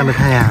见。你过来没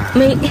看见？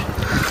没。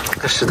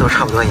跟石头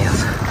差不多颜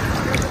色。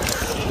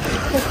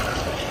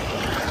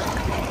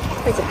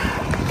快捡！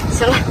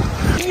行了。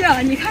哎呀，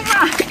你看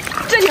看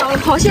这2个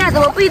螃蟹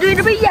怎么背对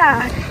着背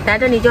呀？咱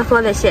这里叫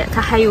梭子蟹，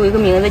它还有一个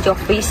名字叫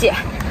飞蟹。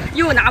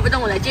又拿不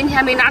动了，今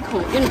天没拿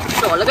桶，就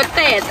找了个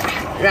袋子，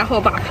然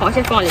后把螃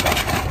蟹放里边。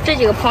这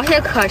几个螃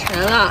蟹可沉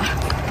了。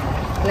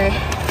来，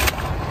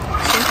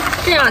行，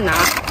这样拿，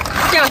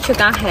这样去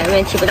赶海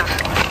问题不大。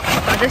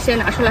把这些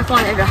拿出来放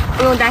在这，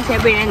不用担心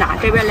被人拿，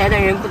这边来的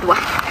人不多。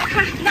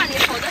看那里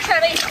好多扇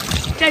贝，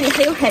这里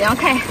还有海凉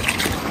菜。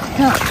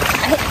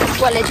哎，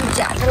过来就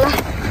捡着了。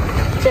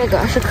这个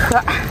是壳。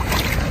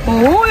哦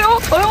呦，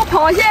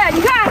螃蟹，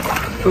你看！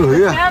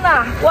天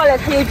哪，过来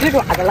它又举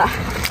爪子了。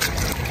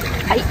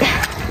哎，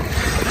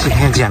今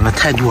天捡了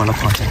太多了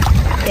螃蟹。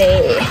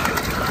哎，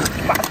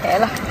发财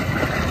了，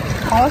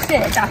螃蟹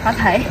大发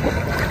财。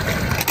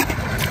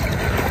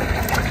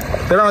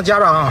别让家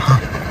长啊。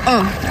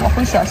我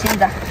会小心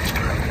的。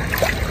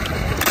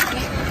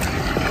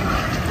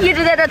一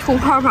直在这吐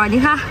泡泡，你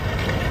看，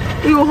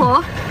哎呦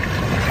好，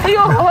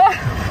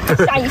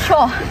吓一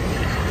跳，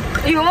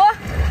哎呦，呀，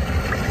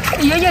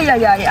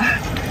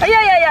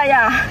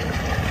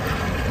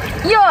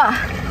哟，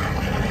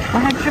我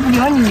还治不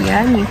了你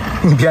呀，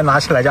你别拿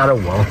起来压着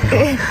我。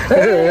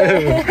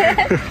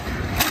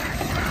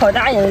好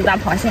大呀，大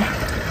螃蟹！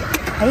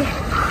哎，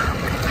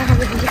看看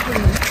这底下还有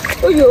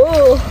没有？哎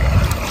呦，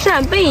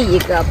扇贝一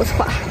个不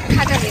错，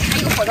看这里还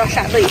有好多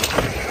扇贝。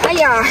哎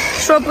呀，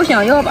说不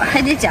想要吧，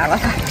还得捡了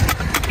它。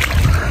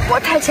我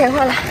太勤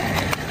快了，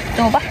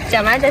走吧，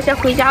捡完这些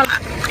回家了，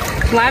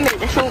完美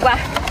的收官。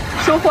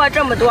收获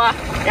这么多，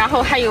然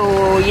后还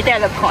有一袋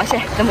子螃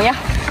蟹，怎么样？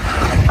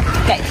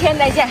改天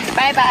再见，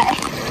拜拜。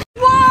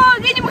哇，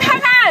给你们看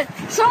看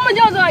什么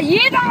叫做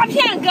一大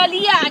片蛤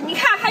蜊啊！你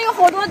看还有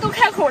好多都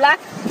开口了，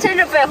这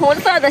是粉红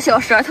色的小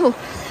舌头。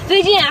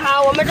最近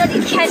哈，我们这里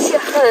天气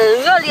很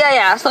恶劣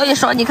呀，所以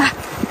说你看，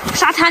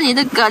沙滩里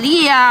的蛤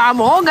蜊呀、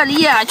毛蛤蜊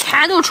呀，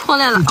全都出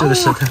来了。这个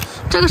舌头，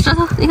这个舌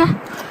头，你看，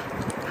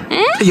哎，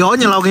它咬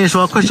你了，我跟你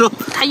说，快收！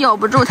它咬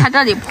不住，它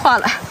这里破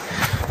了。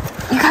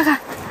你看看，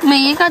每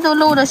一个都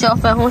露着小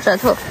粉红舌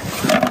头，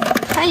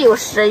还有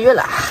食欲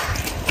了。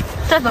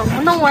这怎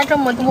么弄啊？这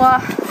么多！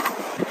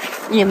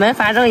你们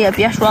反正也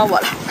别说我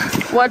了，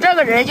我这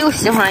个人就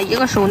喜欢一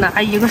个手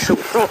拿，一个手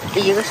种，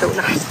一个手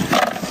拿。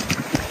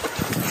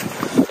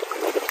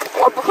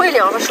我不会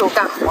两个手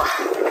干活。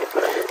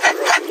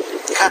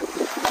你看，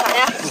啥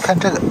呀？你看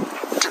这个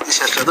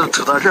小舌头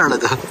吐到这儿了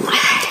都。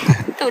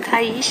逗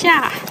它一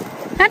下，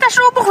哎，它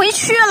收不回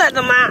去了，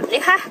怎么？你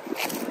看，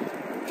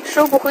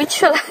收不回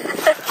去了，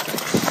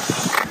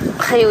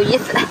很有意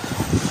思。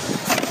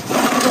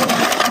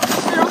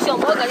这种小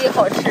毛蛤蜊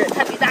好吃，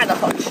它比大的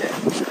好吃，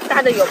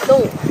大的咬不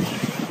动，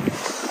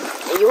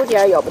有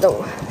点咬不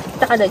动，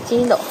大的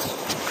筋道。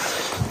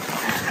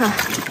看，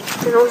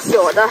这种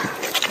小的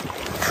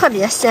特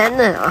别鲜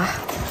嫩啊！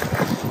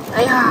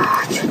哎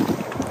呀，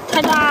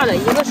太大了，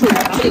一个手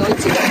拿不了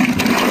几个。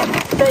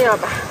这样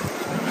吧。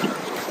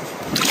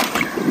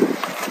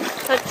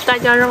大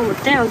家让我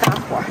这样干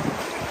活，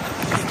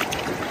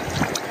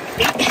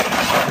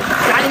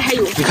哪里还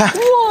有？你看，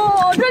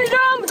哇，这里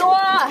这么多！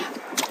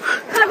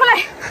快来快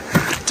来！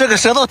这个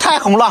舌头太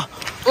红了。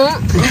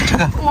这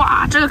个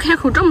哇，这个开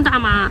口这么大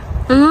吗？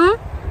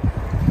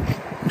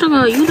这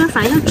个有点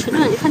反应迟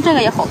钝。你看这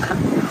个也好看，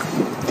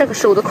这个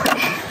收得快，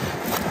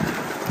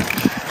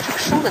这个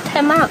收得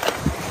太慢了。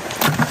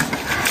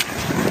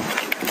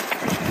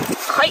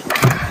可以。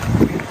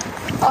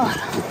哦，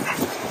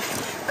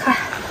看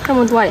这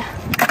么多呀！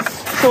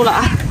收了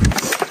啊！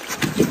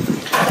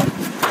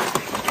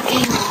哎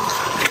呦，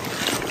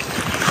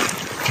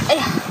哎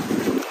呀，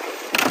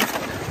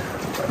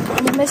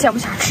你们想不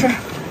想吃？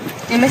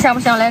你们想不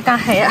想来干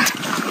海呀？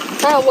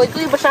哎，我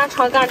最不擅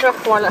长干这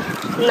活了，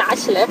拿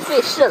起来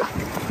费事了，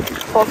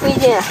好费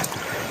劲啊！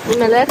你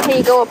们来可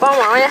以给我帮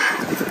忙呀！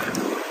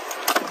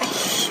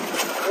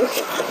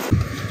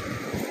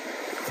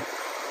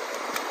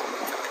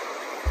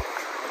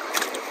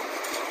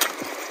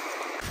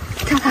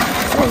看看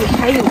这里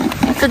还有。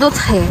这都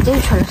踩进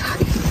去了，差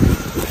点。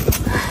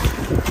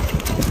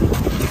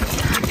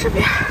这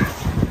边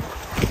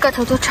个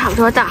头都差不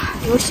多大，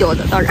有小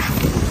的当然。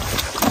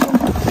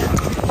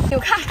有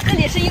看，这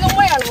里是一个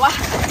外螺，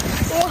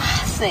哇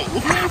塞，你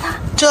看它。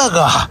这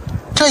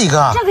一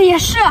个，这个也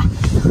是，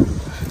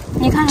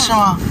你看是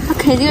吗？它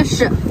肯定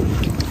是。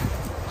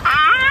啊！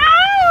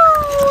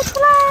出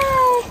来！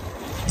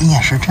你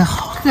眼神真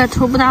好。个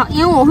头不大，因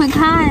为我会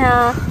看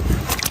呀。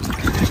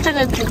这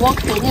个主播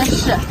肯定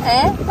是，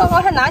哎，刚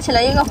刚还拿起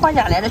来一个花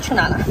甲来着，去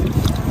哪了？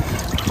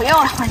不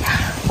要了，花甲。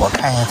我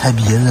看一下它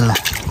鼻子了。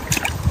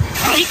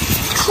哎，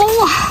抽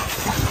啊！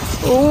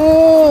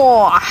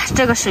哇，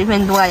这个水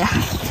分多呀！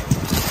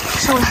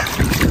收了。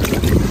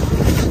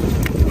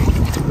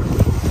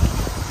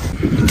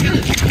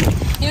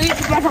有一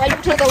只八爪鱼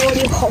正在往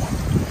里跑，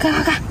看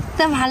看看，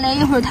再晚来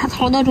一会儿，它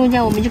藏到中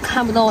间，我们就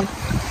看不到了。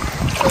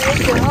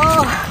行，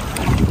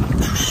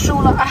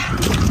收了啊，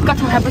个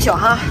头还不小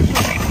哈。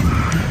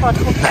那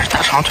是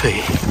大长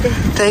腿。对，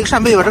再一个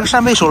扇贝，把这个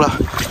扇贝收了。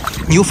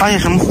你又发现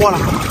什么货了？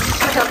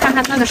我想看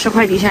看那个石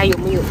块底下有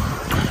没有。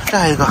这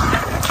还有一个。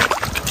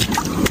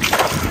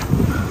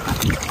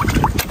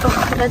哦，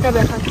在这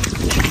边看。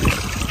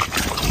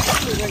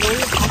这个容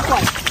易爬过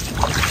来。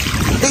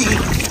哎，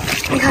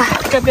你看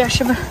这边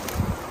是不是？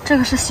这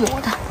个是小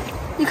的。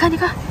你看，你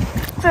看，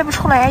拽不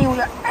出来有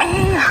点。哎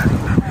呀，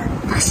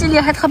它吸力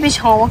还特别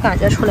强，我感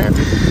觉出来了。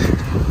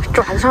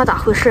爪子上咋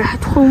回事？还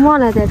涂沫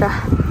了在这。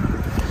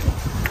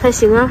还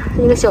行啊，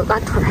一个小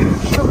短腿。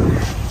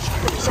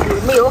下有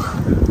没有？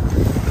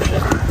没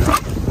有。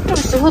这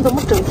个时候怎么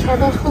整天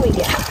都厚一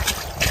点？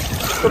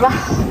走吧，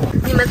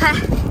你们猜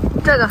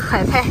这个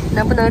海派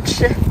能不能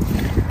吃？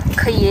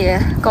可以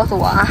告诉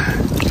我啊。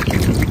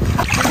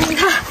你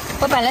看，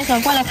我本来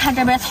想过来看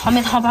这边藏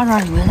没藏八爪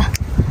鱼呢。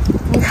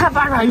你看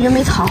八爪鱼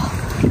没藏，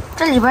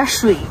这里边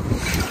水，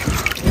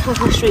看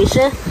看水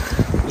深。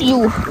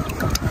哟，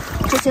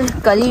这些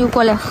蛤蜊又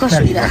过来喝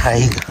水了。还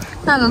有一个。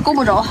那个够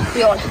不着，不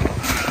要了。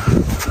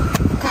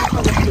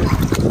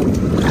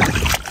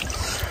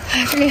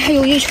哎，这里还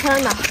有一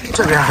圈呢。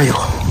这边还有。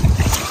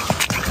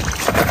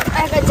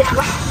挨个捡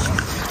吧。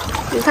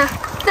你看，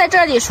在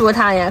这里输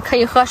它呀，可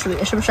以喝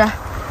水，是不是？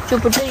就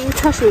不至于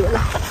缺水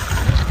了。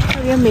这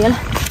边没了，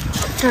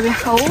这边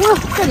哦，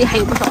这里还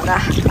有不少的。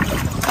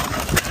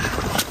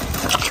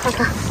看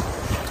看，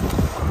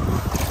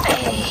哎，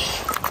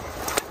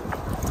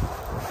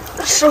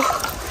收。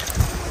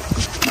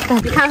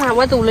你看看，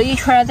我走了一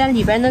圈，在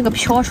里边那个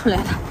飘出来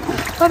了。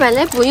我本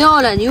来不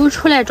要了，你又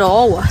出来找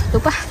我，走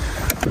吧。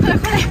快来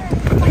快来！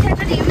发现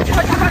这里有一条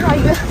大八爪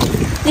鱼，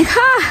你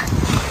看，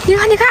你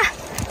看，你看，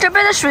这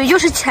边的水就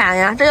是浅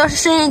呀，这要是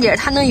深一点，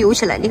它能游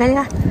起来。你看，你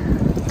看，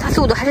它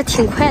速度还是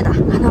挺快的，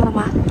看到了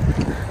吗？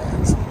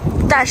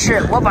但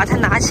是我把它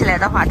拿起来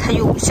的话，它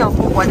又像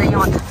不活的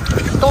样子。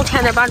冬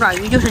天的八爪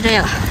鱼就是这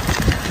样，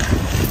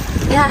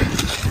你看，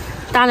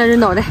耷拉着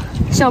脑袋，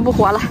像不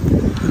活了，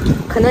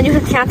可能就是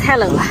天太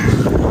冷了。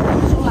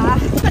收了啊，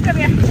看这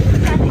边，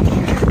看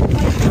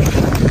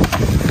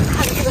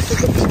这个水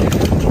是不行，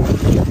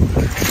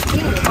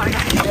八爪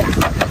鱼，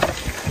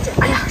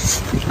哎呀，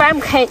搬不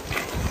开，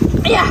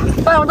哎呀，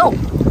搬不动，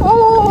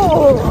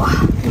哦，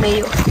没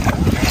有，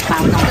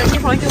搬不动的地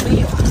方就没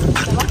有，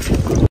走吧。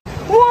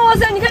哇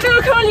塞！你看这个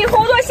坑里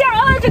好多虾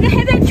啊，这个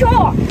还在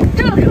跳，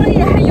这个坑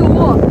里还有，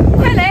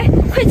快来，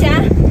快捡，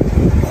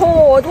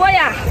好多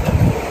呀！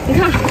你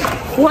看，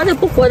活的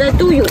不活的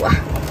都有啊。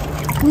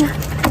你看，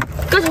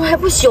个头还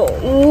不小，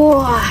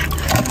哇！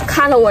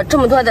看了我这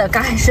么多的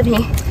赶海视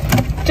频，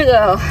这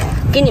个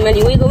给你们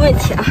留一个问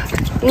题啊，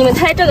你们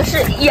猜这个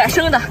是野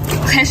生的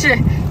还是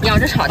养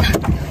殖场的？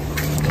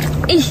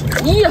哎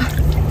呀，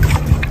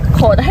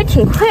跑的还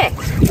挺快，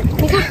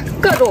你看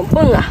各种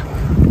蹦啊，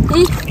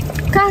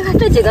看看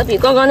这几个比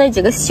刚刚那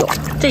几个小，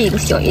这一个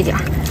小一点，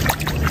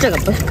这个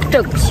不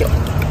小，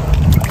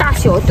大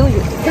小都有。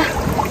你看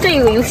这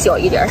个有小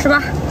一点是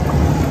吧？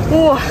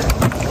哇，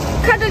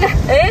看这个，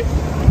哎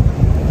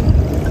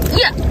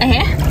呀，哎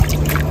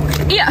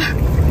呀，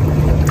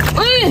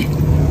哎，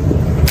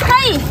嗨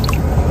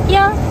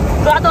呀，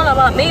抓到了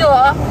吗？没有，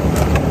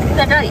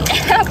在这里，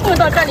蹦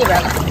到这里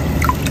边了。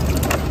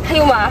还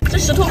有吗？这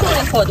石头洞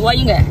里好多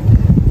应该。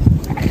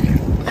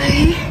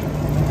哎，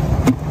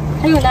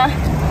还有呢？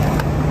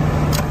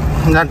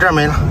那这儿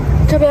没了，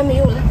这边没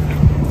有了，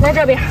来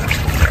这边，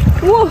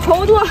哇，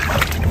好多！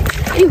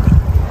哎呦，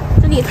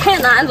这里太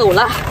难走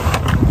了。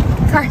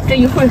看这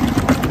一会儿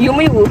有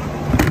没有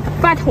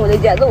半桶的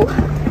节奏？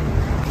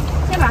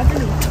先把这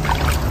里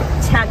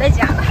浅的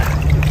捡了。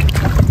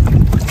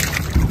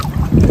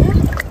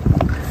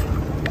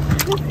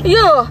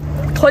哟，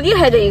好厉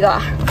害这一个！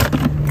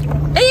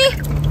哎，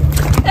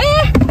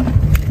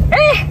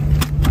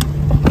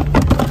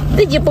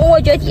自己蹦我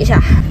脚底下，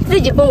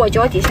自己蹦我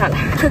脚底下了。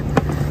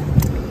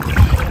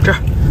这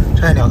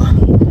还两个，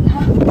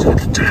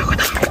这两个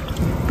大，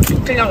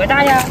这两个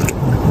大呀。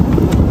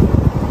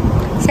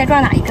先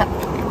抓哪一个？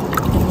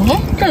哎，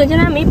这个竟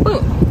然没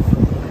蹦！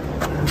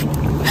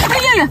哎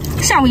呀呀，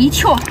吓我一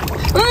跳！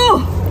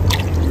哦，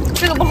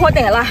这个不好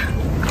逮了。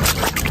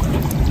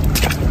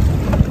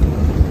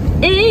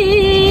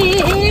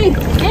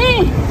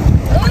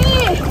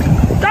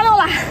抓到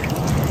了，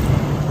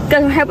个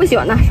头还不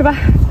小呢，是吧？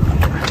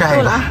这还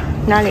有了，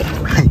哪里？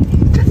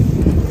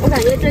我感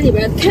觉这里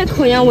边太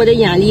考验我的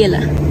眼力了。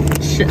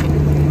是，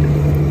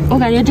我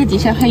感觉这底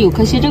下还有，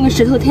可惜这个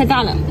石头太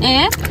大了。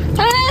哎，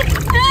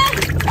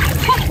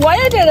还活呀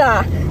这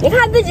个！你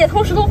看自己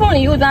从石头缝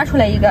里又钻出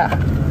来一个。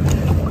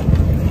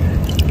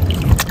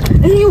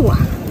哎呦啊！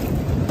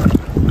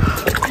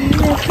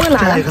蹦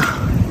哪了？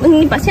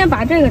你先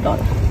把这个找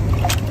到。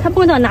它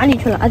蹦到哪里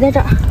去了？啊，在这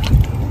儿。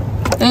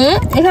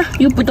你看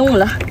又不动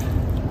了。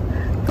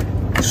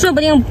说不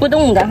定不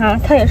动的哈，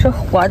它也是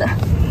活的。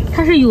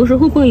它是有时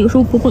候蹦，有时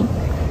候不蹦。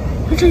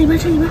这里边，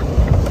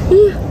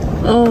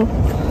哦，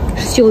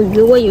小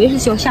鱼，我以为是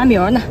小虾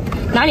苗呢。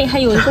哪里还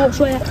有？你跟我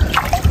说呀。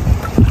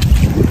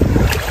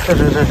这，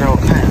我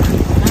看一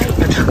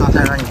下。这刚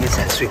才让你给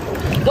踩碎了。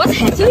我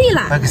踩碎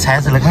了。给踩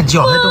死了，看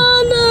脚还动。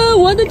呢，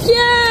我的天，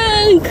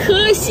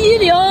可惜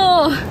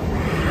了。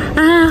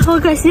啊，好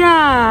可惜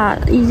啊！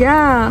哎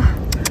呀。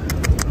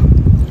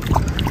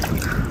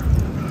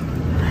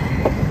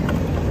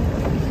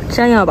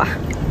这样吧，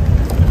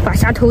把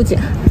虾头剪。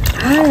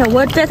哎呀，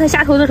我摘它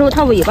虾头的时候，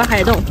它尾巴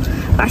还动，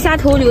把虾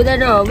头留在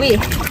这儿喂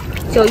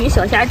小鱼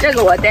小虾。这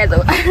个我带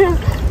走。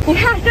你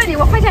看这里，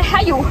我发现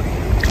还有。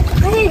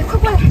哎，快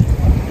过来！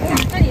哎呀，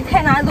这里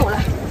太难走了。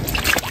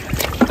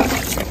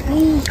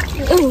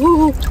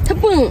它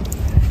蹦，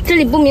这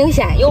里不明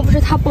显，要不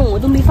是它蹦，我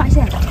都没发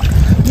现。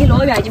离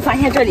老远就发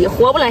现这里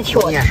活不乱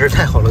跳。眼神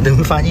太好了，都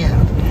没发现。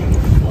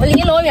我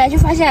离老远就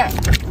发现，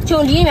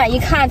就离远一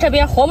看，这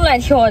边活不乱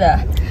跳的。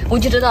我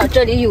就知道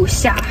这里有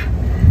虾，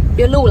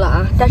别漏了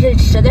啊！但是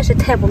实在是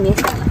太不明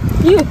显了。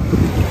哟，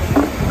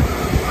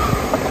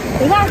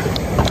你看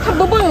它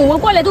不蹦，我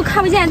过来都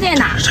看不见在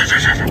哪。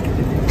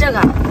这个，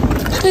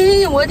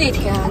哎，我的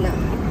天哪，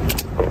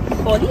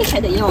好厉害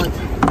的样子！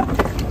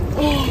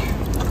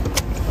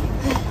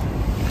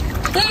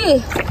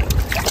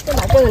再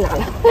把这个拿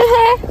了。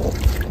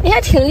你还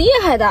挺厉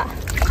害的。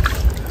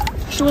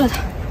收了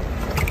它，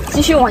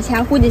继续往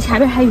前，估计前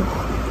面还有。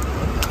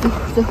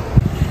走。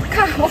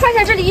看，我发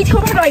现这里一条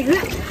八爪鱼，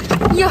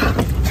呀，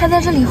它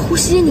在这里呼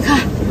吸，你看，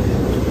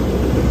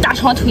大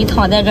长腿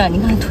躺在这，你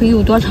看腿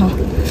有多长，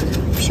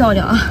漂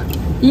亮啊！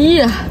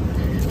咦，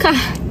看，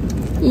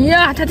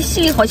呀，它的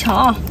吸力好强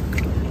啊，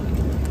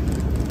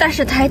但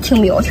是它还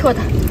挺苗条的，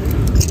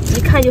一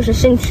看就是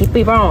身体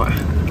倍棒啊，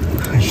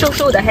瘦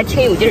瘦的还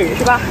挺有劲儿，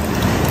是吧？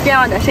这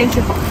样的身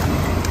体好。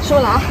收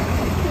了啊！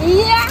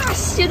呀，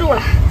吸住了，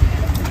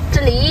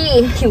这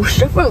里有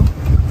石缝，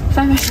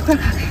翻石块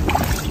看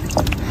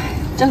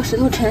看。这个石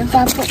头沉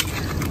翻不动，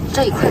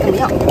这一块怎么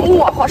样？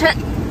哇，好沉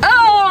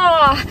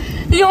啊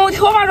！2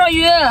条八爪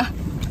鱼，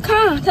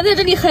看它在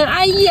这里很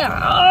安逸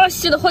啊，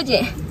吸得好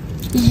紧。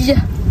咦，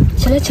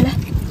起来起来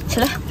起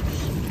来！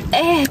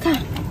哎，看，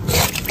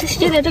它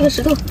吸在这个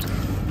石头，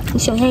你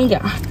小心一点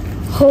啊！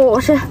好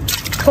深，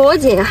好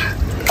紧啊！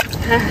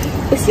哎，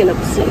不吸了不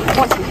吸了，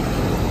抱起来。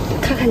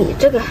看看你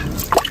这个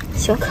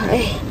小可爱，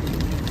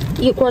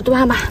一锅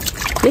端吧。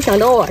没想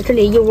到啊，这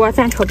里一窝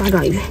3条八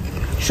爪鱼，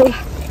收了。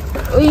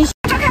哎，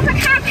看，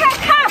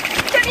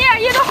这里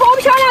一个好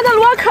漂亮的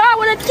螺壳，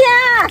我的天！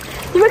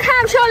你们看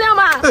漂亮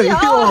吗？哎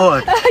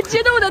呦，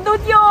激动的都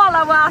掉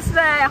了，哇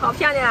塞，好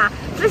漂亮啊！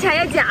之前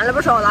也捡了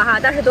不少了哈，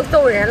但是都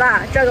送人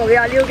了，这个我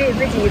要留给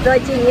自己做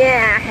纪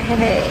念，嘿嘿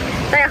嘿。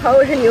大家好，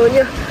我是牛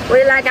牛，我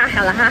又来赶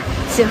海了哈，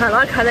喜欢螺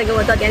壳的给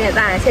我多点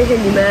赞，谢谢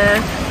你们，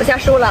我先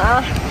收了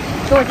啊，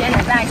给我点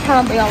赞，千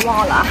万不要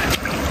忘了。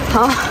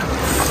好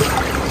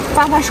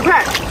，810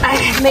块，哎，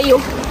没有，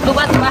走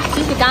吧，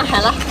继续赶海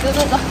了，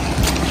走。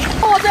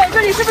哦，对，这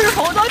里是不是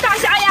好多大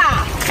虾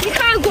呀？你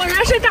看，果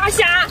然是大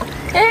虾。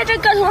哎，这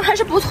个头还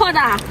是不错的，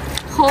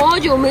好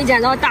久没捡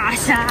到大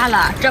虾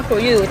了，这会儿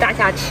又有大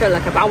虾吃了，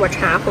可把我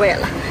馋坏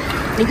了。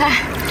你看，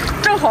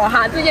正好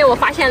哈，最近我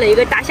发现了一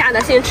个大虾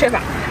的新吃法，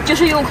就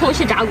是用空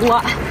气炸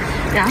锅，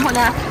然后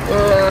呢，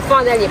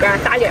放在里边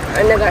打点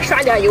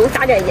刷点油，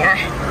撒点盐，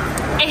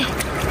哎，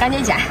赶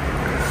紧捡，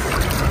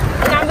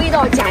那味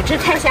道简直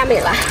太鲜美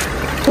了。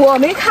我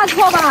没看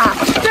错吧？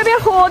这边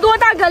好多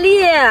大蛤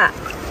蜊。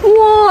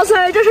哇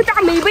塞，这是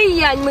大美贝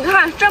呀！你们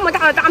看这么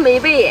大的大美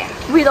贝，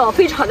味道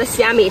非常的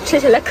鲜美，吃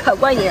起来可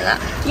过瘾了，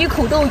一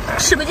口都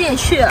吃不进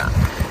去。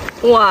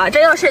哇，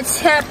这要是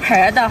切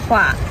盘的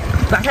话，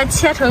把它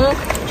切成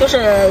就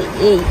是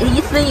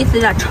一丝一丝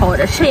的炒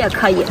着吃也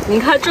可以。你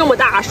看这么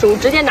大，手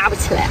直接拿不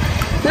起来。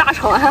辣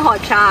炒很好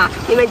吃啊！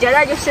你们觉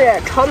得就是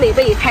炒美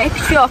贝还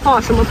需要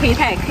放什么配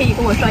菜？可以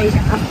跟我说一下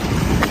啊。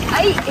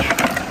哎，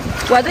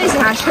我最喜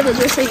欢吃的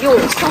就是用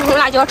青红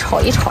辣椒炒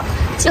一炒，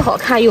既好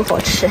看又好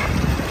吃。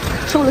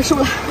收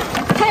了，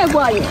太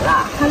过瘾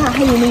了！看看还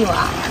有没有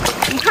啊？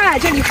你看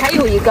这里还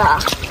有一个，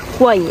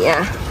过瘾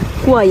呀！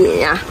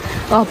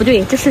哦，不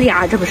对，这是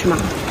俩，这不是吗？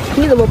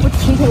你怎么不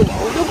提醒我？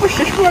我都不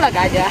识数了，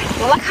感觉。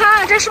我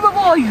看这是不是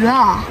鲍鱼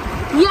啊？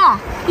呀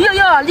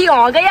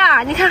，2个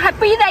呀！你看还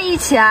背在一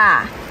起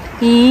啊？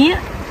咦，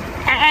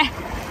哎，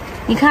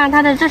你看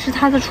它的，这是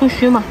它的触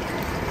须吗？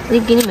我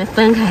给你们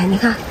分开，你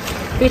看，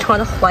非常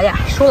的活呀！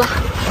收了。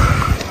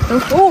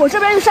哦，这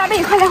边有扇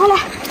贝，快来！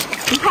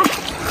你看。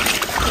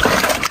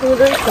都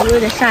是所有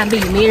的扇贝，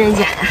没人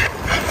捡呀。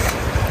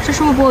这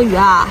是不是鲍鱼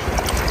啊？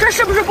这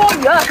是不是鲍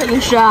鱼啊，摄影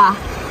师？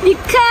你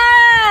看，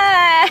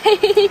嘿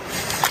嘿嘿，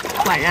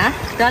果然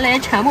得来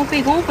全不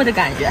费功夫的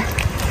感觉。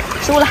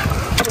收了。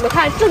你们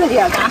看这个地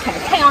儿赶海，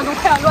太阳都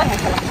快要落下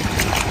去了，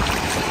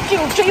就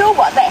只有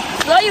我在，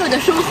所有的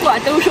收获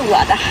都是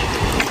我的。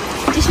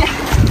继续。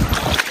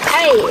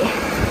哎，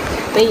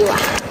没有啊。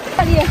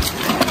这里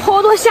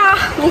好多虾，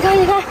你看，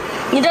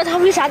你知道它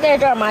为啥在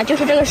这儿吗？就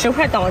是这个石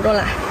块挡住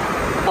了。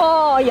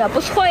哦，也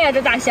不错呀，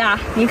这大虾，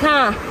你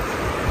看，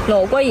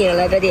老过瘾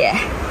了，这里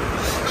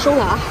收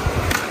了啊。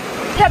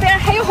这边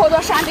还有好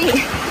多扇贝，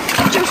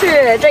就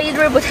是这一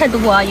堆不太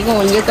多，一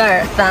共1个、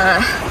2、3、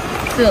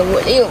4、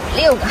5、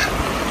6个。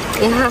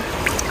你看，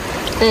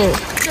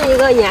这一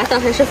个颜色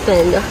还是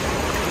粉的，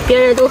别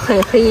人都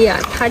很黑呀，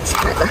它浅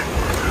的。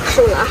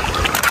收了啊。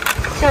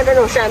像这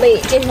种扇贝，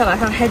今天晚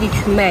上还得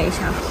去卖一下，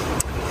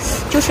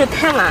就是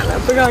太晚了，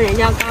不知道人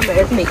家关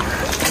门没。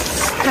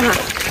看看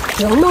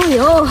有没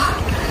有。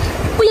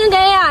不应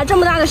该呀，这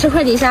么大的石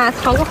块底下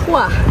藏个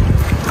货，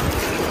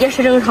也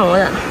是正常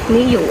的。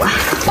没有啊。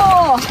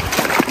哦，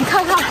你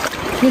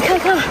看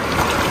看，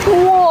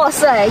哇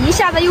塞，一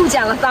下子又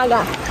捡了3个。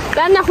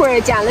咱那会儿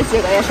捡了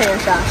几个呀，摄影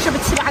师？是不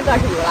是7、8个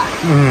是有了？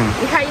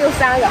你看又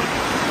3个。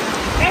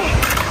哎，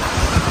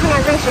看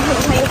看这个石头，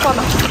你看有货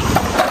吗？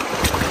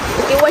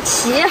给我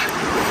起，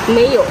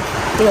没有。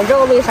你们知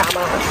道为啥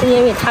吗？是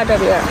因为它这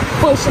边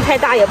缝隙太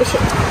大也不行。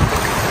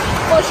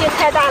缝隙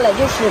太大了，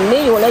就是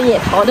没有了隐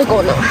藏的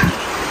功能，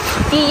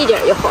低一点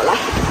就好了。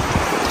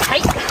哎，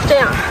这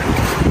样，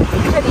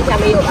这底下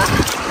没有了，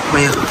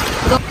没有。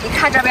走，你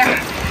看这边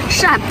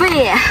扇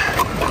贝，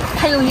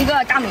还有一个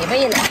大美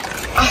贝呢。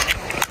啊，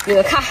你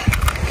们看，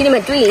给你们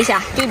对比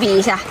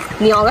一下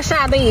，2个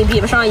扇贝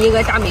比不上1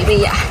个大美贝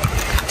呀。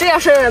这要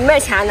是卖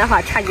钱的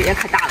话，差距也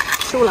可大了。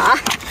收了啊。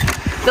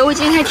走，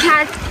今天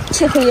天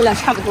气黑了，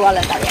差不多了，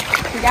大家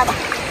回家吧。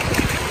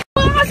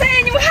哇塞，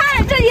你们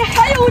看这里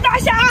还有大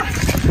虾。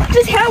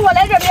之前我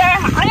来这边，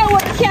哎呀，我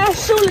的天，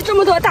收了这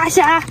么多大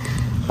虾，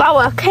把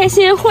我开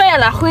心坏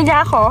了。回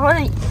家好好的，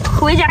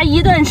回家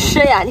一顿吃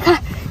呀。你看，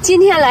今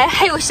天来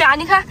还有虾，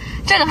你看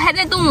这个还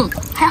在动，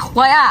还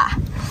活呀。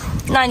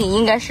那你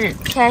应该是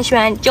天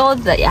选饺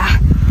子呀。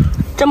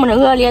这么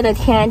恶劣的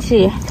天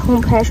气，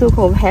从排水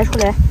口排出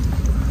来，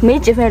没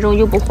几分钟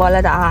就不活了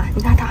的啊。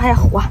你看它还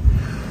活，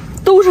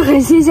都是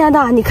很新鲜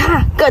的。你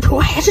看个头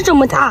还是这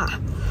么大。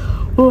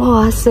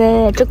哇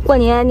塞，这过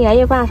年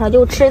夜饭上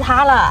就吃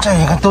它了。这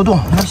个都动，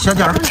能小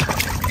点儿。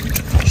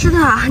是的，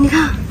你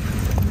看，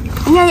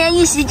奄奄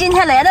一息，今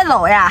天来的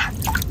早呀，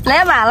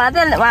来晚了，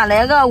再晚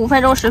来个5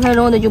分钟10分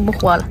钟的就不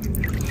活了。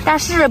但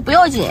是不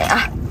要紧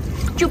啊，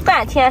就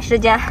半天时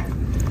间，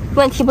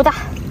问题不大。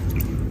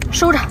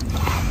收着。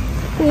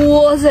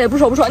哇塞，不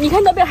少！你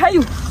看那边还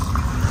有，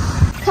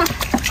看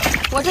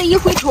我这一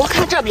回头，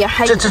看这边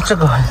还有。这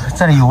个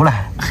在里游了，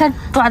还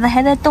爪子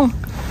还在动，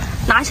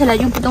拿起来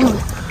就不动了。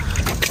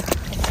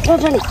在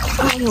这里，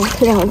哎呦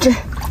，2只，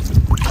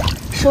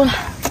收了，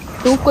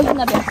都过去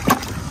那边。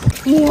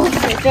哇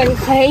塞，这里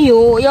还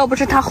有，要不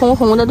是它红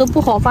红的都不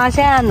好发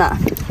现呢。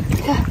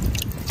看，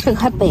这个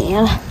还白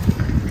了。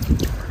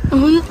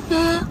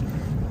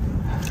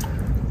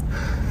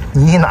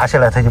你一拿起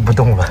来它就不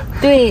动了。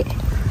对，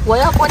我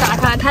要不拿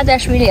它，它在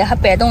水里还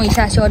摆动一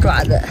下小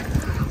爪子，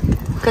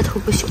个头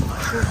不小。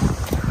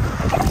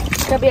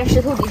这边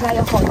石头底下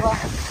有好多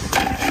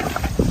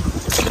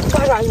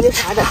八爪鱼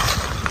啥的。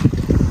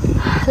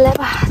来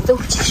吧，走，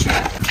继续。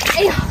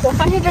哎呀，我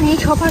发现这里一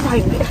条八爪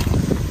鱼，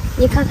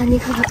你看看，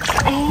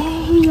哎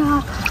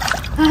呀，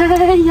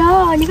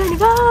你看，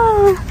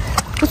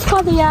不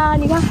错的呀，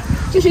你看，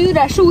就是有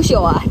点瘦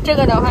小啊。这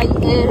个的话，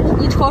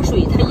一焯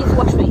水，它一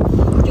缩水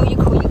就一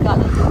口一个了。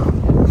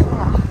是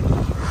吧？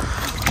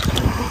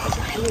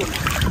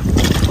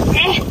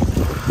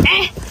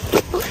哎，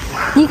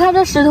你看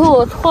这石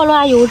头错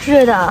乱有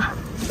致的，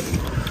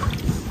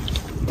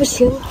不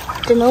行，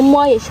只能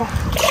摸一下。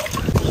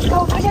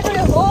我发现这里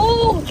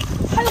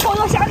还有好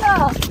多虾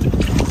呢，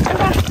看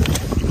看，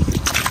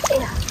哎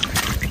呀，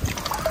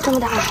这么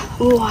大，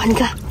哇！你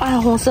看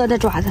暗红色的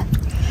爪子，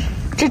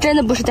这真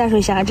的不是淡水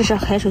虾，这是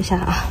海水虾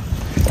啊。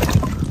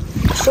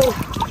收了，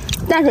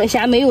淡水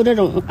虾没有这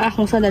种暗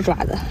红色的爪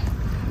子，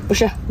不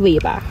是尾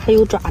巴，还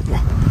有爪子。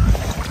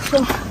收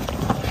了，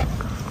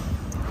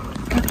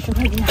这个石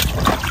头底下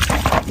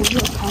有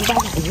条八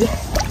爪鱼，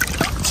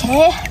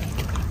切，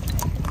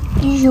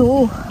哎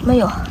呦，没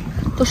有，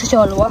都是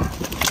小螺。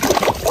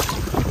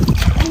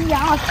哎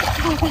呀，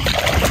快！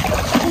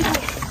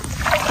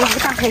有个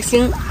大海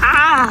星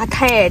啊，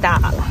太大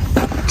了，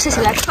吃起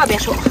来特别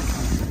爽。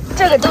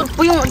这个都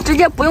不用，直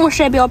接不用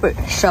晒标本，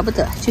舍不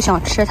得就想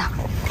吃它。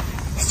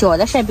小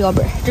的晒标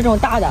本，这种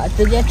大的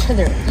直接吃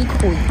籽儿，一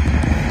口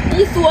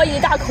一嗦一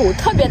大口，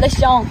特别的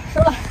香。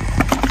收了，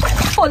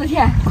我的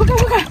天，快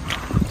看！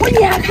我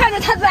眼看着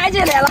它钻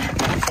进来了，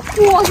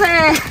哇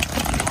塞！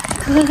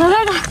看，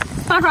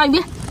八爪鱼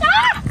啊！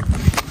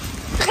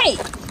嘿，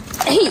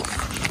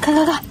看。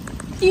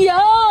呀，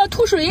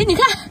吐水！你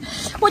看，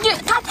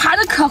它爬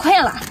的可快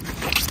了。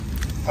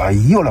哎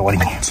呦了，我的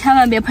天！千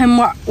万别喷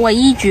墨，我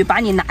一举把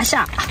你拿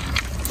下。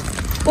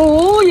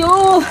哦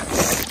呦，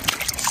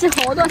吸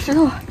好多石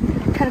头，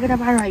看这个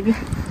八爪鱼。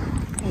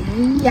哎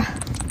呀，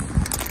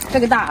这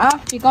个大啊，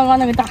比刚刚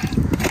那个大。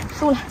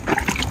收了。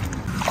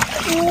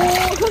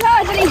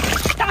看这里，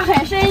大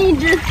海参一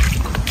只。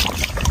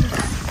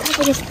看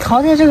这个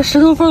藏在这个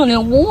石头缝里，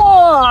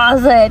哇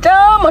塞，这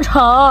么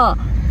长！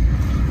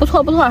不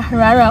错，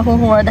软乎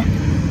乎的。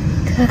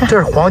看，这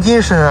是黄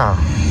金参啊？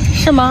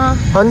是吗？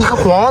啊，你看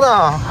黄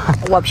的。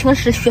我平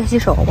时学习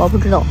少，我不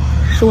知道。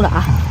收了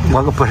啊。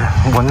不是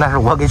我，那是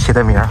我给起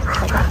的名。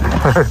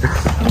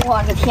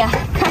我的天，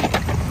看，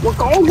我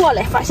刚过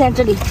来发现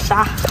这里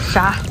啥？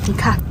你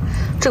看，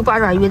这个八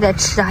爪鱼在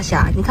吃大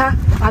虾，你看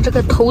把这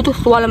个头都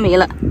缩了没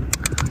了。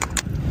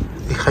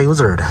还有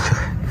籽儿的。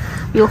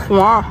有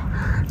黄。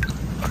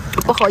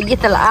不好意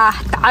思了啊，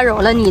打扰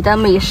了你的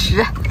美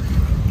食。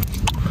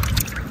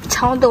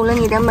抢走了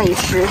你的美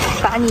食，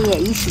把你也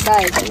一起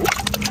带走。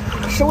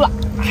收了，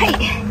嘿，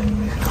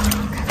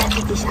看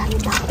这底下有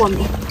大货没？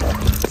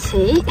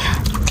谁？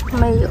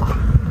没有。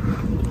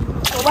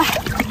走吧。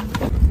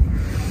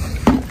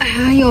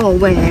哎呦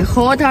喂，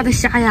好大的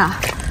虾呀！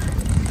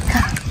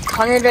看，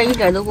藏在这一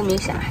点都不明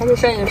显，还是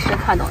摄影师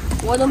看到的，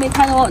我都没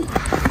看到呢。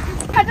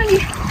看这里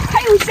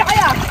还有虾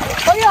呀！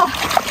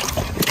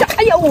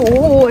哎呀，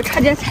我差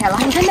点踩了。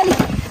你看那里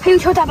还有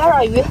条大八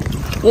爪鱼。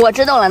我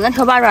知道了，那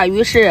条八爪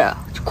鱼是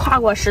跨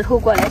过石头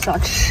过来想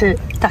吃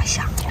大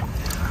虾，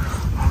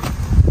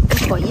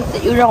不好意思，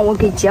又让我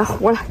给截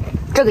胡了。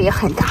这个也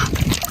很大。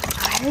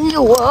哎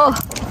呦，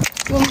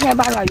今天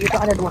八爪鱼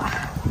抓的多，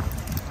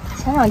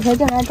前2天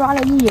竟然抓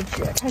了1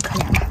只，太可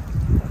怜了。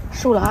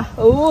收了啊！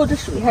哦，这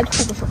水还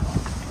吐不少，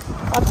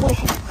抓出来。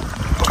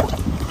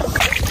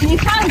你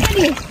看这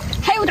里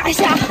还有大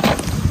虾。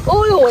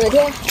哦呦，我的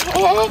天！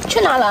哎，去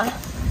哪了？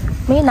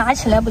没拿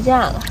起来不见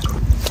了。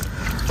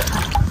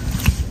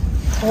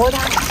好大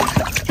的虾！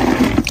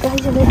赶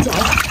紧给捡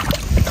了，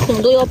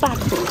桶都要8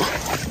桶了。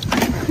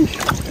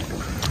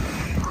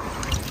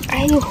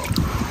哎呦，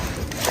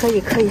可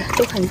以，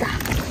都很大。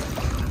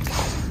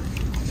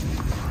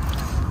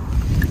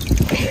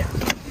哎呦，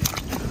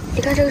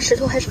你看这个石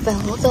头还是粉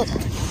红色的，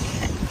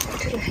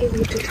这里还有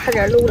一只差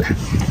点漏了。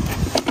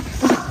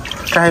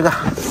这还有一个，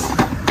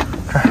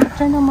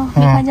真的吗？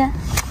没看见？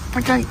在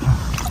这里。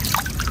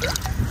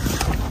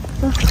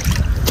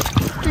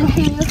这里还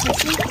有一个海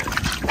星，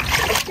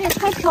这也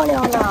太漂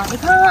亮了！你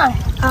看，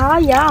哎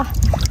呀，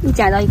又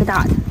捡到一个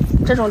大的，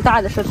这种大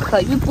的是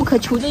可遇不可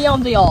求的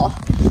样子哟。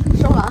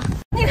收了啊！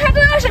你看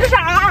这是个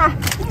啥？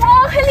哇！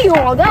还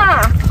两个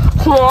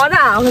黄的，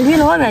我离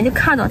老远就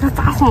看到它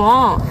发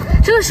黄。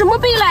这个什么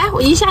贝来？我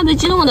一下子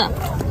激动的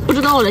不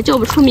知道了，叫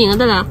不出名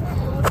字了。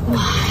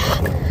哇，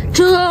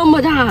这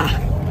么大，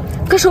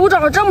个手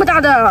掌这么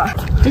大的。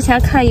之前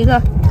看一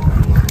个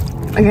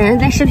人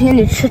在视频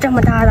里吃这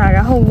么大的，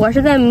然后我实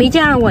在没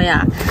见过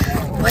呀，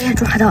我也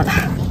抓到了。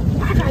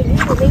八爪鱼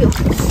有没有？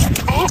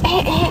哎，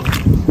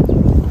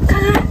看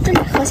看这里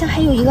好像还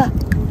有一个，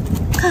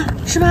看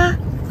是吧？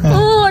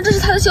哦，这是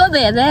它的小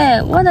崽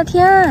崽，我的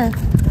天，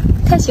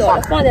太小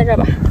了，放在这儿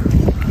吧。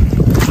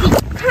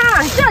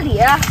看这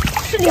里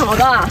是两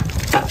个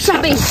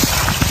扇贝，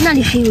那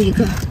里还有一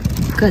个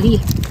蛤蜊。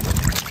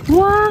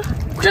哇，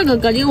这个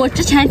蛤蜊我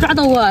之前抓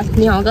到过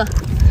2个，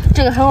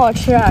这个很好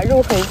吃啊，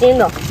肉很筋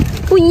道，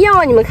不一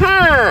样。你们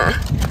看，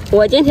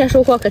我今天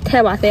收获可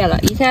太哇塞了，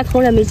以前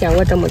从来没见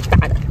过这么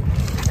大的。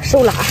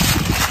收了啊，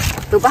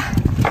走吧。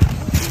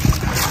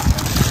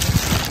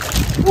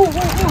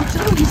石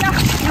头底下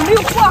有没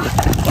有货？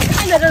我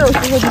看着这种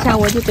石头底下，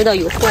我就知道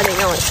有货的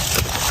样子。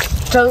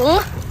整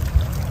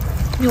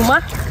有吗？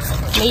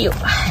没有。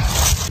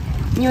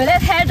你们来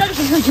猜这个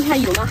石头底下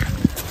有吗？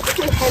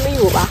这还没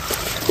有吧？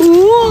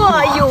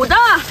哇，有的。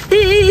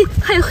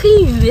还有黑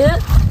鱼。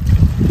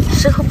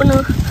石头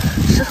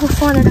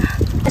放在这儿。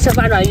小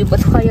八爪鱼不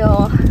错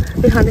哟，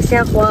非常的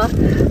鲜活，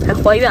很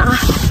活跃啊。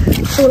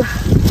收了，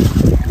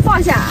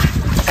放下。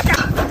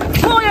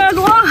猫眼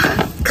螺，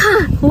看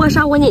我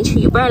杀我进去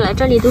一半了，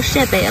这里都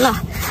晒白了。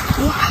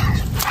哇，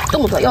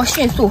动作要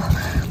迅速，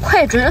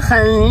快准狠。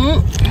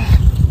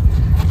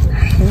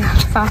哎呀，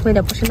发挥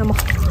的不是那么好，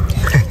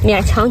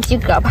勉强及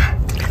格吧。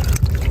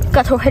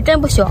个头还真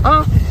不小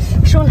啊。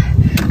收了，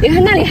你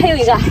看那里还有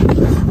一个，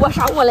我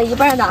杀我了一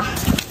半的。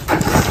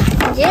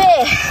耶，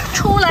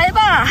出来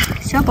吧，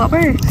小宝贝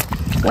儿，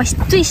我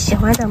最喜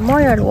欢的猫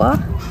眼螺。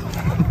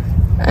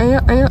哎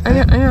呀，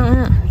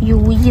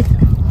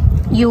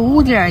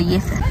有点意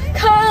思。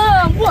看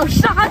我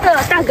杀的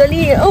大蛤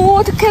蜊，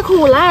哦，它开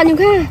口了，你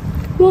看，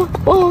哇，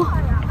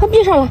它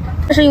闭上了，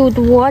这是有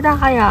多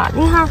大呀？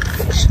你看，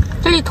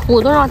这里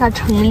土都让它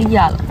成裂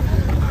了。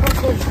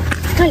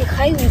这里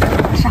还有一个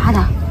杀的，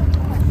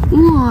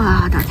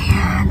我的天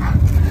哪，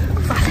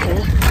发财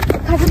了！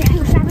看这里还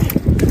有沙贝，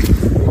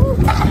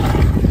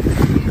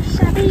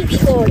沙贝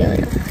漂亮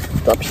呀，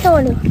多漂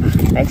亮，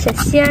而且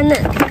鲜嫩，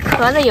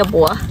壳子也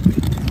薄。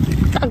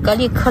大蛤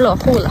蜊壳老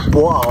厚了。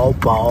薄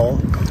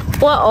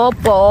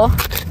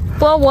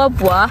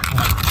薄，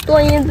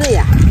多音字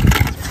呀，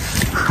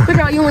不知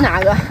道用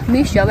哪个，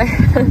没学问。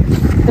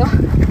走，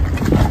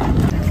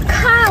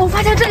看，我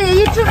发现这里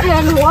一只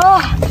海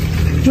螺，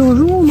有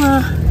肉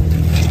吗？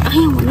哎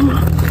呀，我的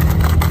妈！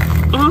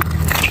啊，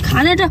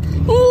卡在这，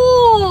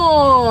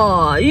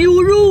哦，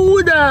有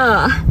肉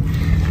的，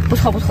不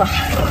错，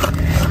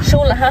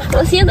收了哈。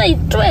我寻思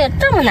拽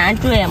这么难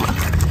拽吗？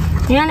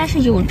原来是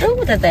有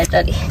肉的在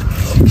这里，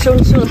收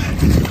了，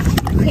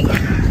可以。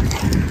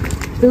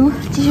走，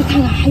继续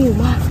看看还有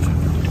吗？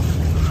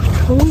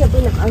虫也不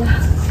拿了，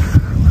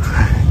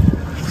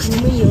有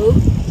没有？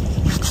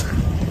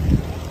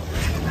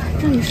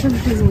这里是不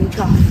是有一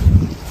个？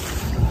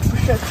不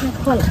是，看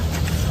错了，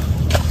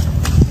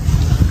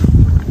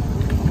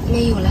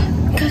没有了。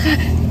看看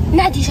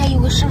那底下有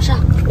个，是不是？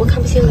我看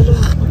不清了，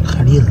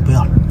看栗子不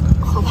要了。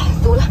好吧，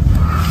走了，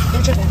来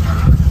这边看，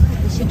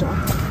仔细找。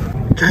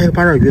这还有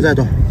八爪鱼在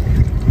动。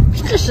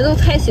这石头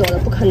太小了，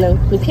不可能，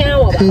你骗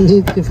我吧？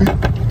你翻。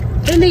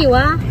真的有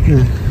啊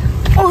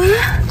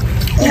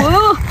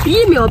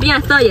？1秒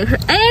变色也是。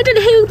哎，这里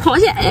还有个螃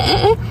蟹，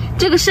哎，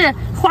这个是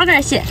花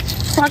盖蟹，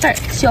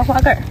小花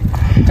盖，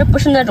这不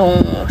是那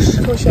种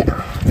石头蟹，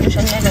就是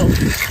那种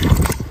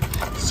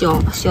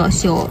小，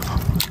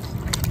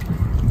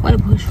我也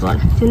不会说了，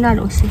就那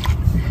种蟹。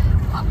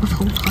哇，不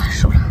错，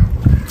收了。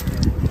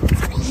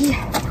咦，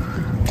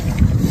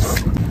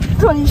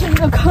这里是一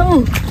个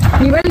坑，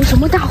里面有什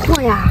么大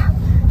货呀？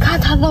看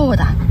它造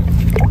的，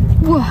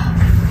哇！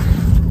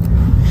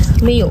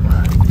没有，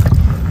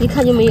一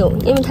看就没有，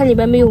因为它里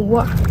边没有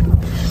窝。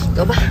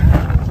走吧。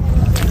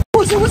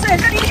哇塞，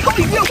这里一条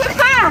鱼，快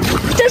看，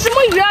这什么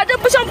鱼啊？这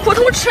不像普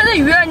通吃的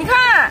鱼，你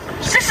看，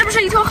这是不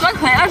是一条河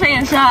豚啊？摄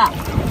影师，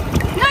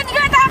你看，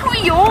它会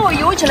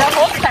游起来，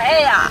好可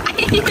爱呀！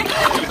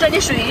这里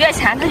水越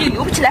浅，它就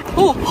游不起来。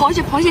哦，螃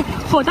蟹，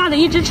好大的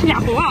一只赤甲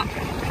红啊！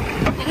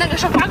那个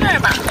是花盖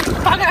吧？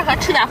花盖和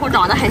赤甲红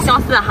长得很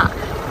相似哈。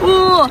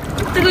哦，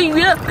这个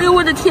鱼，哎呦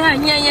我的天，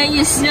奄奄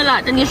一息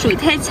了，这里水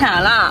太浅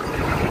了。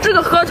这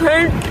个河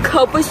豚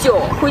可不小，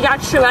回家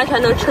吃完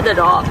全能吃得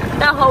着。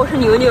大家好，我是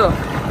牛牛，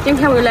今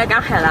天我又来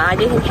赶海了啊！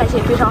今天天气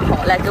非常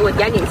好，来给我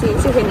点心，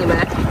谢谢你们。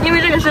因为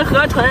这个是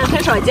河豚，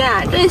很少见，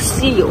真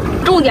稀有。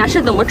重点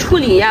是怎么处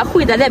理呀？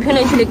会的在评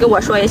论区里给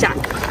我说一下。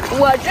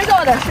我知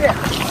道的是，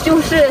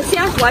就是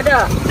先活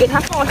着给它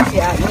放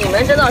血。你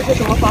们知道是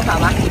什么方法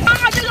吗？啊，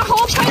这个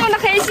好漂亮的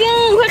海星，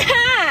快看，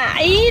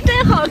哎，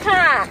真好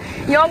看。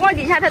阳光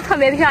底下它特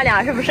别漂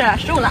亮，是不是？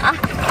收了啊！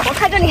我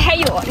看这里还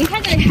有，你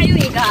看这里还有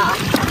一个，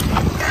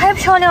太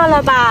漂亮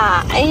了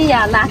吧！哎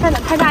呀，蓝色的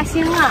派大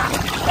星啊！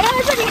哎呀，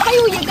这里还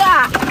有一个，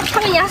它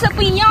们颜色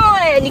不一样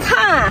哎，你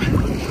看，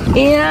哎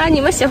呀，你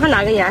们喜欢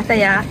哪个颜色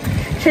呀？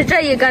是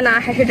这一个呢，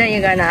还是这一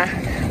个呢？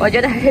我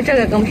觉得还是这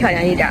个更漂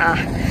亮一点啊，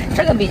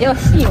这个比较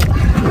细吧。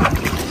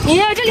你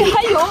看这里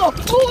还有哦，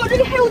这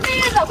里还有袋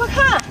子，快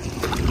看，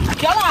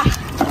绝了，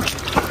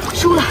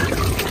收了。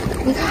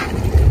你看，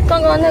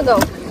刚刚那个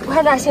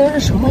快大星是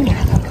什么颜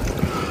色？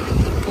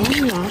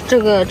哎呀，这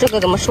个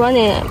怎么说呢？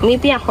没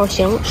变好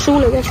型，收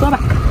了再说吧。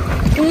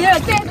哎呀，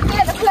袋子，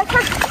快来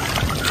看！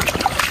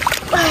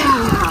哎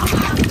呀，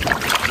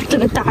这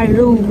个大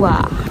肉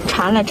啊，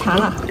馋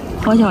了，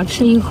好想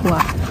吃一口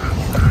啊！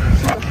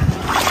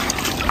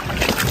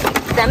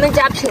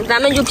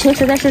咱们就平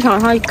时在市场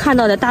上看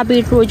到的大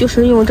贝柱，就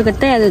是用这个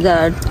袋子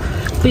的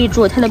贝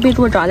柱，它的贝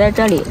柱长在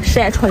这里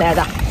晒出来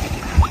的，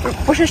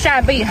不是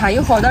扇贝哈。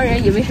有好多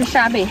人以为是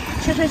扇贝，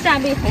其实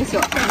扇贝很小，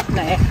看不出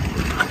来。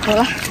好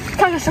了，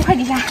看看10块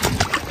底下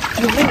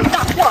有没有大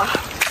货。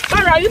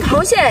二爪鱼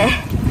螃蟹，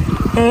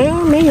哎，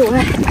没有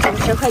哎。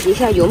10块底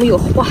下有没有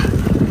货？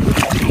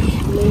哎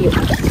呀，没有。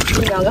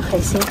这2个海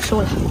星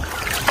收了，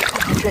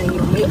看看这里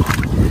有没有。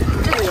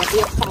这个也不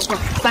要放过，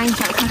翻一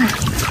下看看。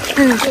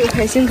这个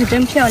海星可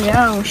真漂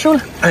亮，收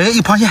了。哎，一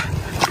螃蟹，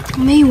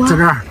没有啊，在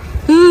这儿。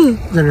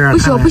在这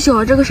儿。不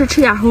小，这个是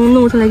赤甲红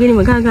弄出来给你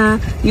们看看。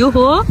哟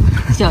呵，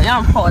小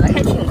样跑的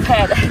还挺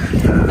快的。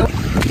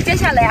接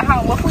下来哈，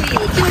我会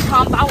经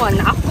常把我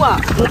拿货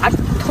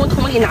从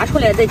桶里拿出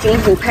来的镜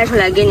头拍出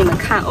来给你们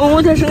看。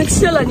哦，它生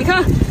气了，你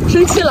看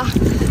生气了，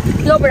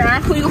要不然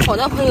会有好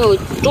多朋友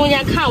中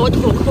间看我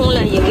桶空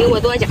了，以为我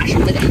多加什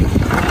么的。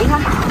你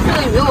看这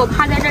个鱼，我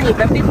怕在这里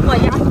边被货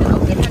压死了，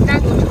给它单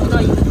独盛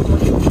到一个桶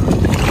里。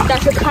但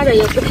是看着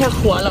也不太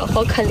活了，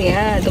好可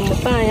怜，怎么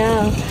办呀？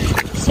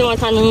希望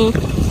它能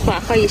缓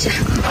和一下，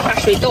把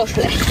水倒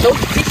出来。走，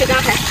继续赶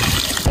海。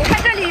你看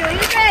这里有一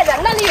个袋子，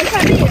那里有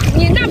扇贝，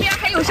你那边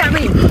还有扇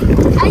贝。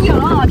哎呦，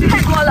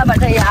太多了吧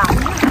这呀！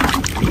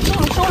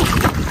收了。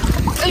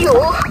哎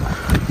呦，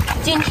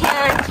今天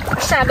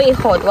扇贝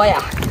好多呀，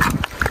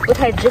不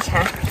太值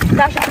钱，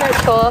但是那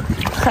条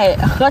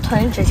河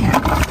豚值钱，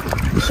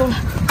收了。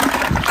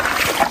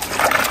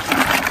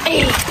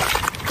哎，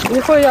一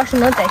会儿要是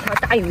能逮条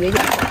大鱼就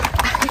好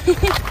了。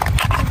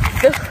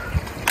走，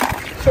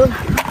收了。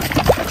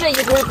这一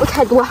堆不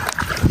太多，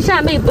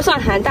扇贝不算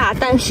很大，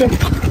但是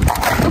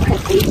都很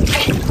肥，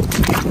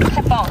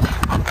太棒了，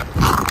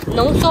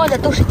浓缩的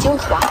都是精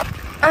华。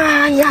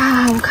哎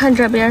呀，我看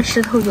这边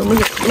石头有没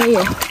有？没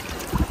有，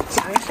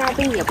夹个扇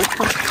贝也不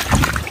错。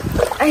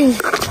哎，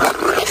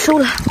收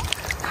了。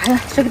哎呀，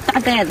这个大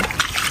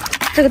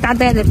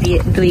袋子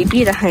嘴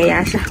闭得很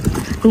严实，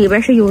里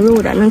边是有肉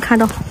的，能看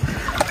到，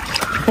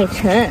很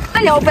沉。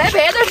那了白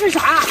白的是啥？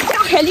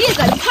大海蛎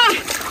子，你看。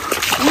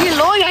你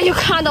老远就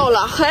看到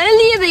了海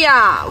蛎子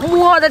呀！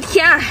我的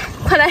天，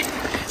快来，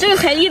这个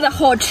海蛎子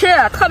好吃，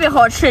特别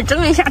好吃，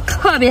蒸一下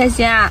特别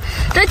鲜。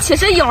这其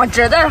实养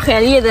殖的海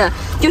蛎子，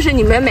就是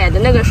你们买的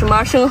那个什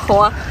么生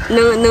蚝，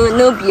能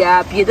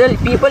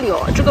比不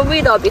了，这个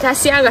味道比它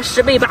鲜个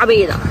10倍8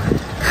倍的，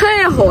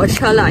太好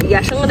吃了。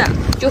野生的，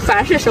就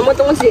凡是什么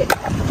东西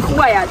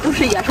货呀，都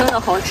是野生的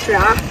好吃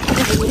啊。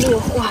这里没有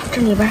货，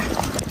这里边，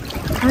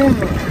没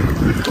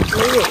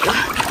有了。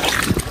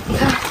你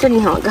看这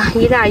2个，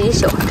一大一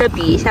小，这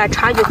比一下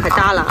差距可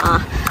大了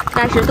啊！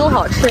但是都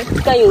好吃，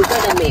各有各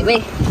的美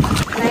味。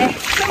来，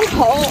生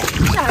蚝、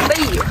扇贝、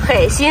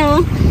海星，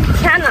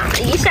天哪，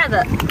一下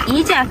子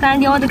一箭三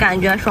雕的感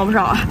觉，爽不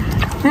爽啊？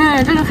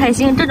这个海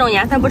星这种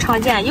颜色不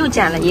常见，又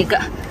捡了一个。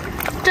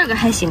这个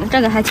还行，这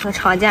个还挺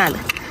常见的。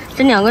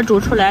这2个煮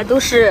出来都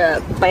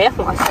是白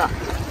黄色，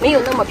没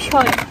有那么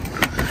漂亮。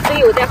只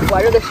有在火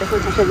热的时候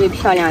才是最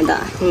漂亮的，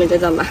你们知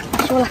道吗？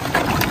收了。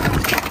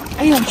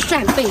哎呦，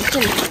扇贝这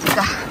里有一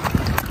个，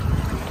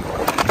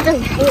这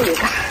里还有一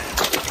个。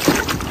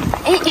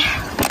哎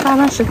，8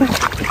万10块，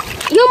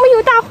有没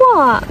有大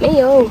货？没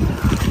有。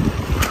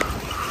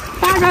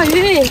八爪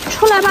鱼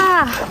出来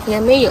吧，也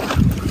没有。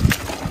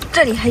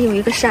这里还有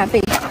一个扇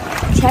贝，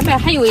前面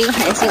还有一个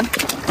海星。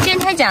今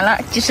天捡了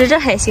几10只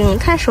海星，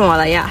太爽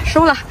了呀！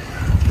收了。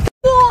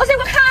哇塞，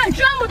快看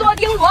这么多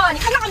丁螺！你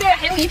看那边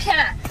还有一片，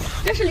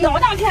这是2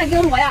大片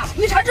丁螺呀！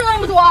为啥这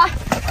么多？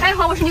还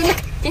好我是牛牛。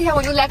今天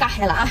我就来赶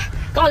海了啊！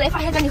刚来发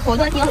现这里好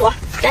多丁螺，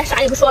咱啥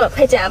也不说了，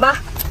快捡吧！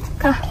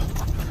看，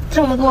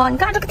这么多，你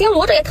看这个丁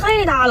螺这也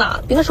太大了，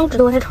比那手指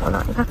头还长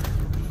呢，你看，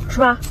是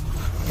吧？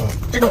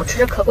这种吃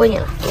着可过瘾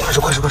了。快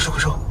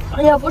收！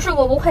哎呀，不是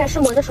我不快，是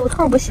我的手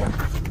套不行，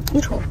你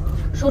瞅，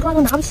手套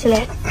都拿不起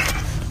来。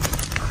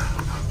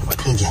我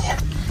给你捡捡。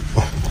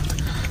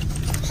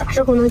啥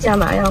时候能捡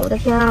完呀？我的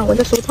天啊，我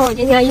这手套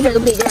今天一点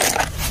都不得劲儿，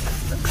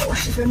我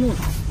使劲弄。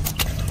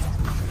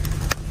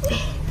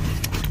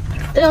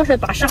这要是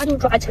把沙就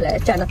抓起来，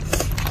捡的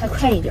还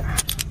快一点。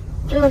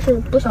这要是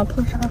不想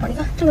碰沙的话，你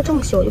看这个这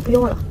么小就不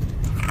要了。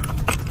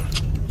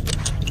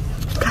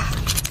看，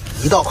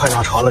一到快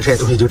涨潮了，这些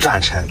东西就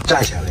站起来了，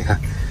你看。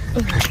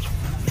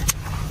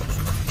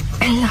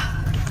哎呀，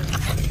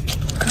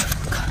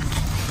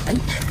哎，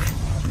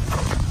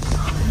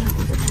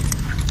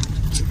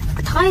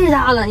太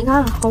大了，你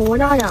看好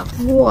大呀！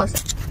哇塞，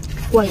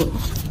过瘾。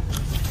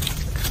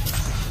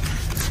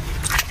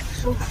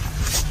收。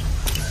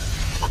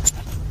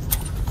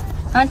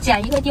然后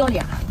捡一个掉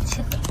俩。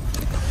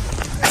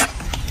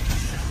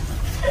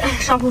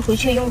上回回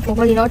去用火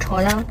锅底料炒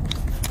的，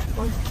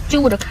我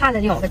就着看了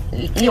两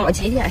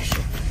集电视，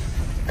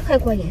太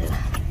过瘾了。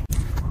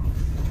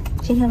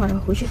今天晚上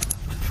回去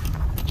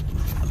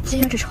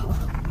接着炒，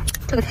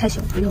这个太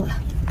小不用了，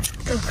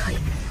这个可以。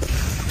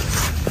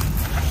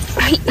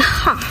哎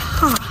哈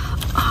哈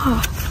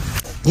哈！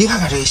你看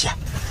看这些，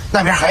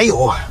那边还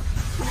有，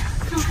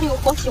这还有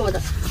好小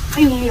的，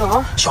还有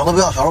苗。小的不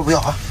要，小的不要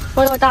啊！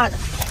我要大的，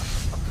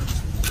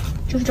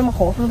就是这么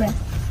好分呗。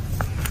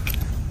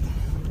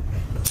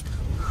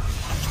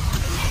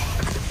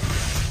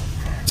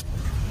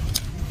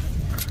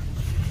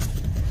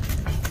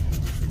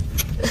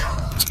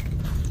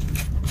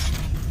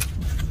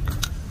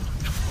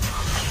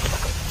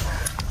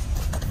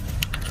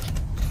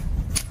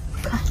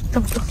看这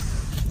么多，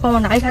帮我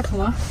拿一下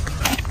桶啊！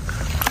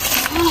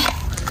哎，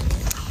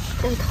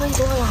这也太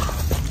多了，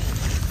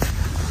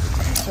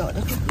太小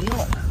的就不要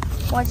了，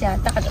我捡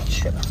大的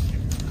吃吧。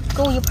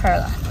够一盘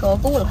了，搞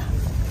够了。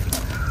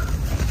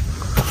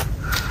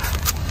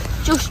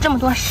就是这么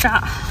多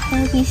沙，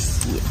还得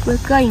洗，怪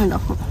膈应的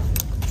慌。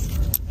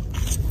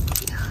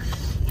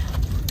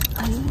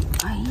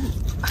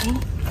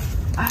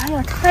哎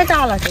呀，太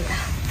大了这个！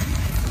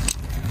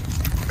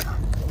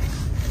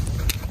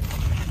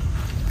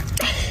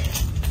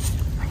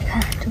你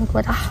看这个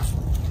多大，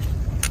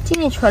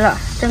进去了，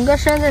整个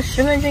身子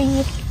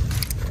1/10，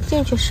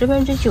进去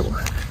9/10，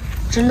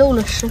只漏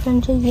了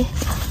1/10。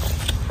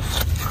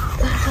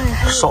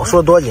少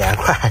说多点，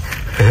快！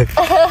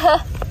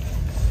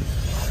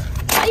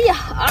哎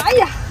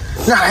呀，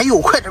那还有，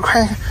快点！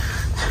哎，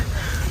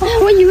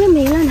我以为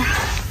没了呢。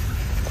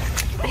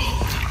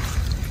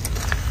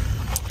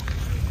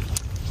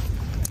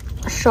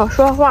少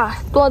说话，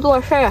多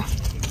做事儿，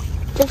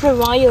这是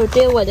网友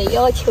对我的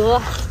要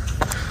求。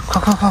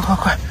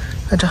快！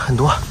看这很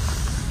多。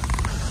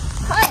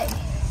嗨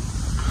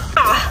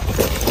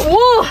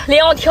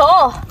，2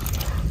条，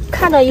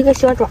看到一个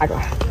小爪爪。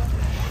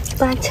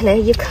搬起来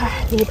一看，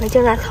里边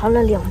竟然藏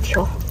了2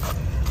条，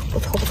不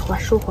错，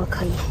收获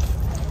可以。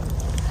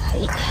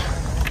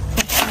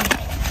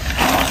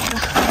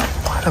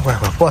快，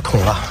爆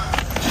桶了！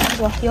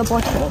要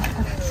爆桶了！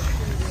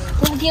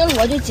光丁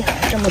螺就捡了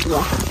这么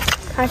多，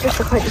看这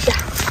石块底下，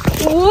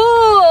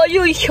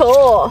又一条！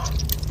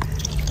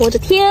我的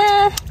天，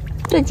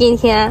这今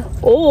天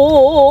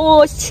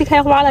气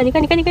开花了！你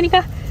看，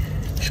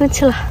生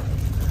气了！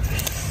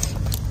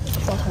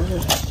爆桶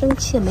里生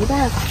气没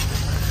办法。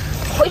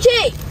回去，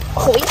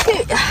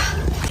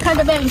看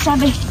这外面沙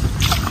贝，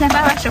再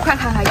翻翻石块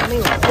看看有没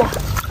有。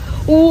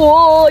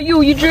哇，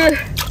又一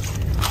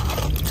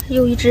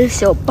只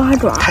小八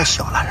爪，太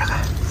小了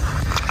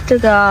这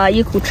个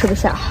一口吃不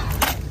下，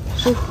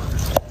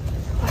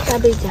把沙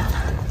贝捡了。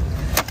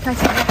看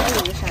前面还有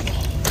一个沙贝，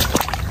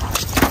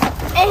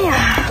哎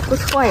呀，不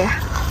错呀，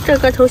这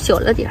个头小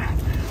了点儿。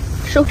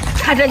收，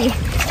看这里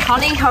藏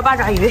了一条八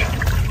爪鱼。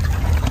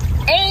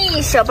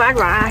哎，小八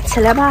爪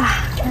起来吧，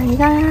你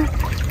看。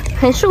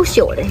很瘦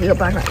小的一个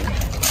八爪鱼，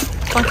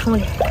放桶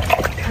里，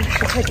看这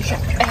石块底下，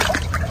哎呀，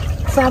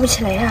翻不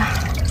起来呀！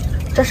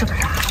这是个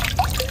啥？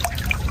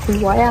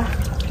螺呀。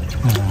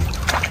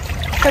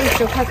这个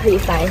石块可以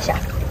翻一下，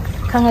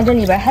看看这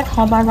里边还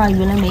藏八爪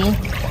鱼了没？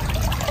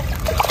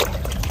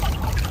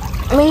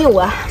没有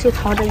啊，就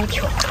藏着一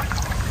条。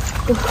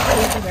可以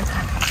这边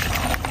看。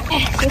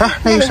哎，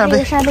那个沙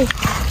贝，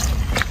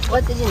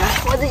我自己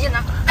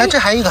拿。哎，这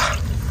还一个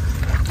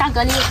大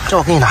蛤蜊，这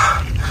我给你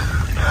拿。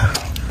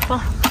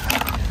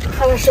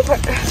看看石块，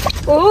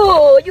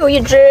又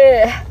一只，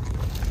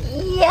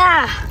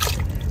呀，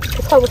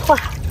不错，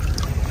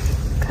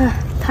看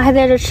它还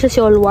在这吃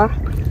小螺，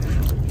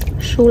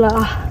收了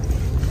啊，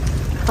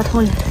放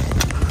桶里。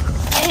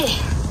哎，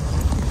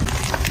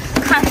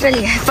看这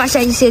里发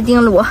现一些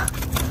丁螺，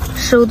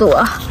收走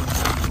啊！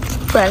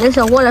本来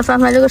想过来翻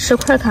翻这个石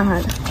块看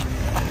看的，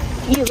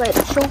意外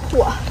的收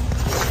获。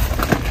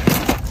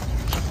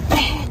哎，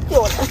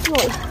掉了，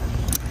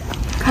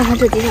看看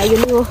这底下有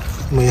没有？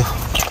没有。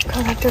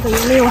看看这个有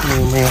没有？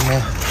没有，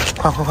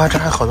快，这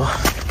还好多。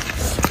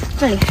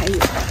这里还有，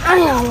哎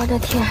呀，我的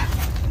天，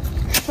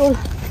收了。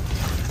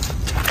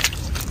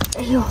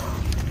哎呦，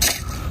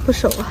不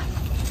少啊！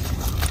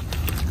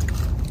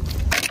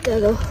带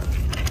走，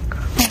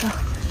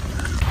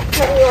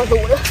这又要走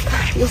了。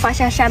又发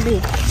现扇贝，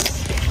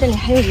这里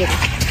还有一个，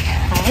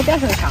哎，这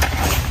是啥？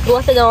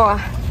螺丝刀啊！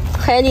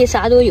海里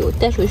啥都有，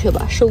带出去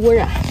吧，受污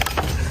染。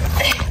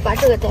哎，把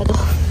这个带走，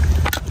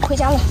回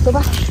家了，走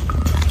吧。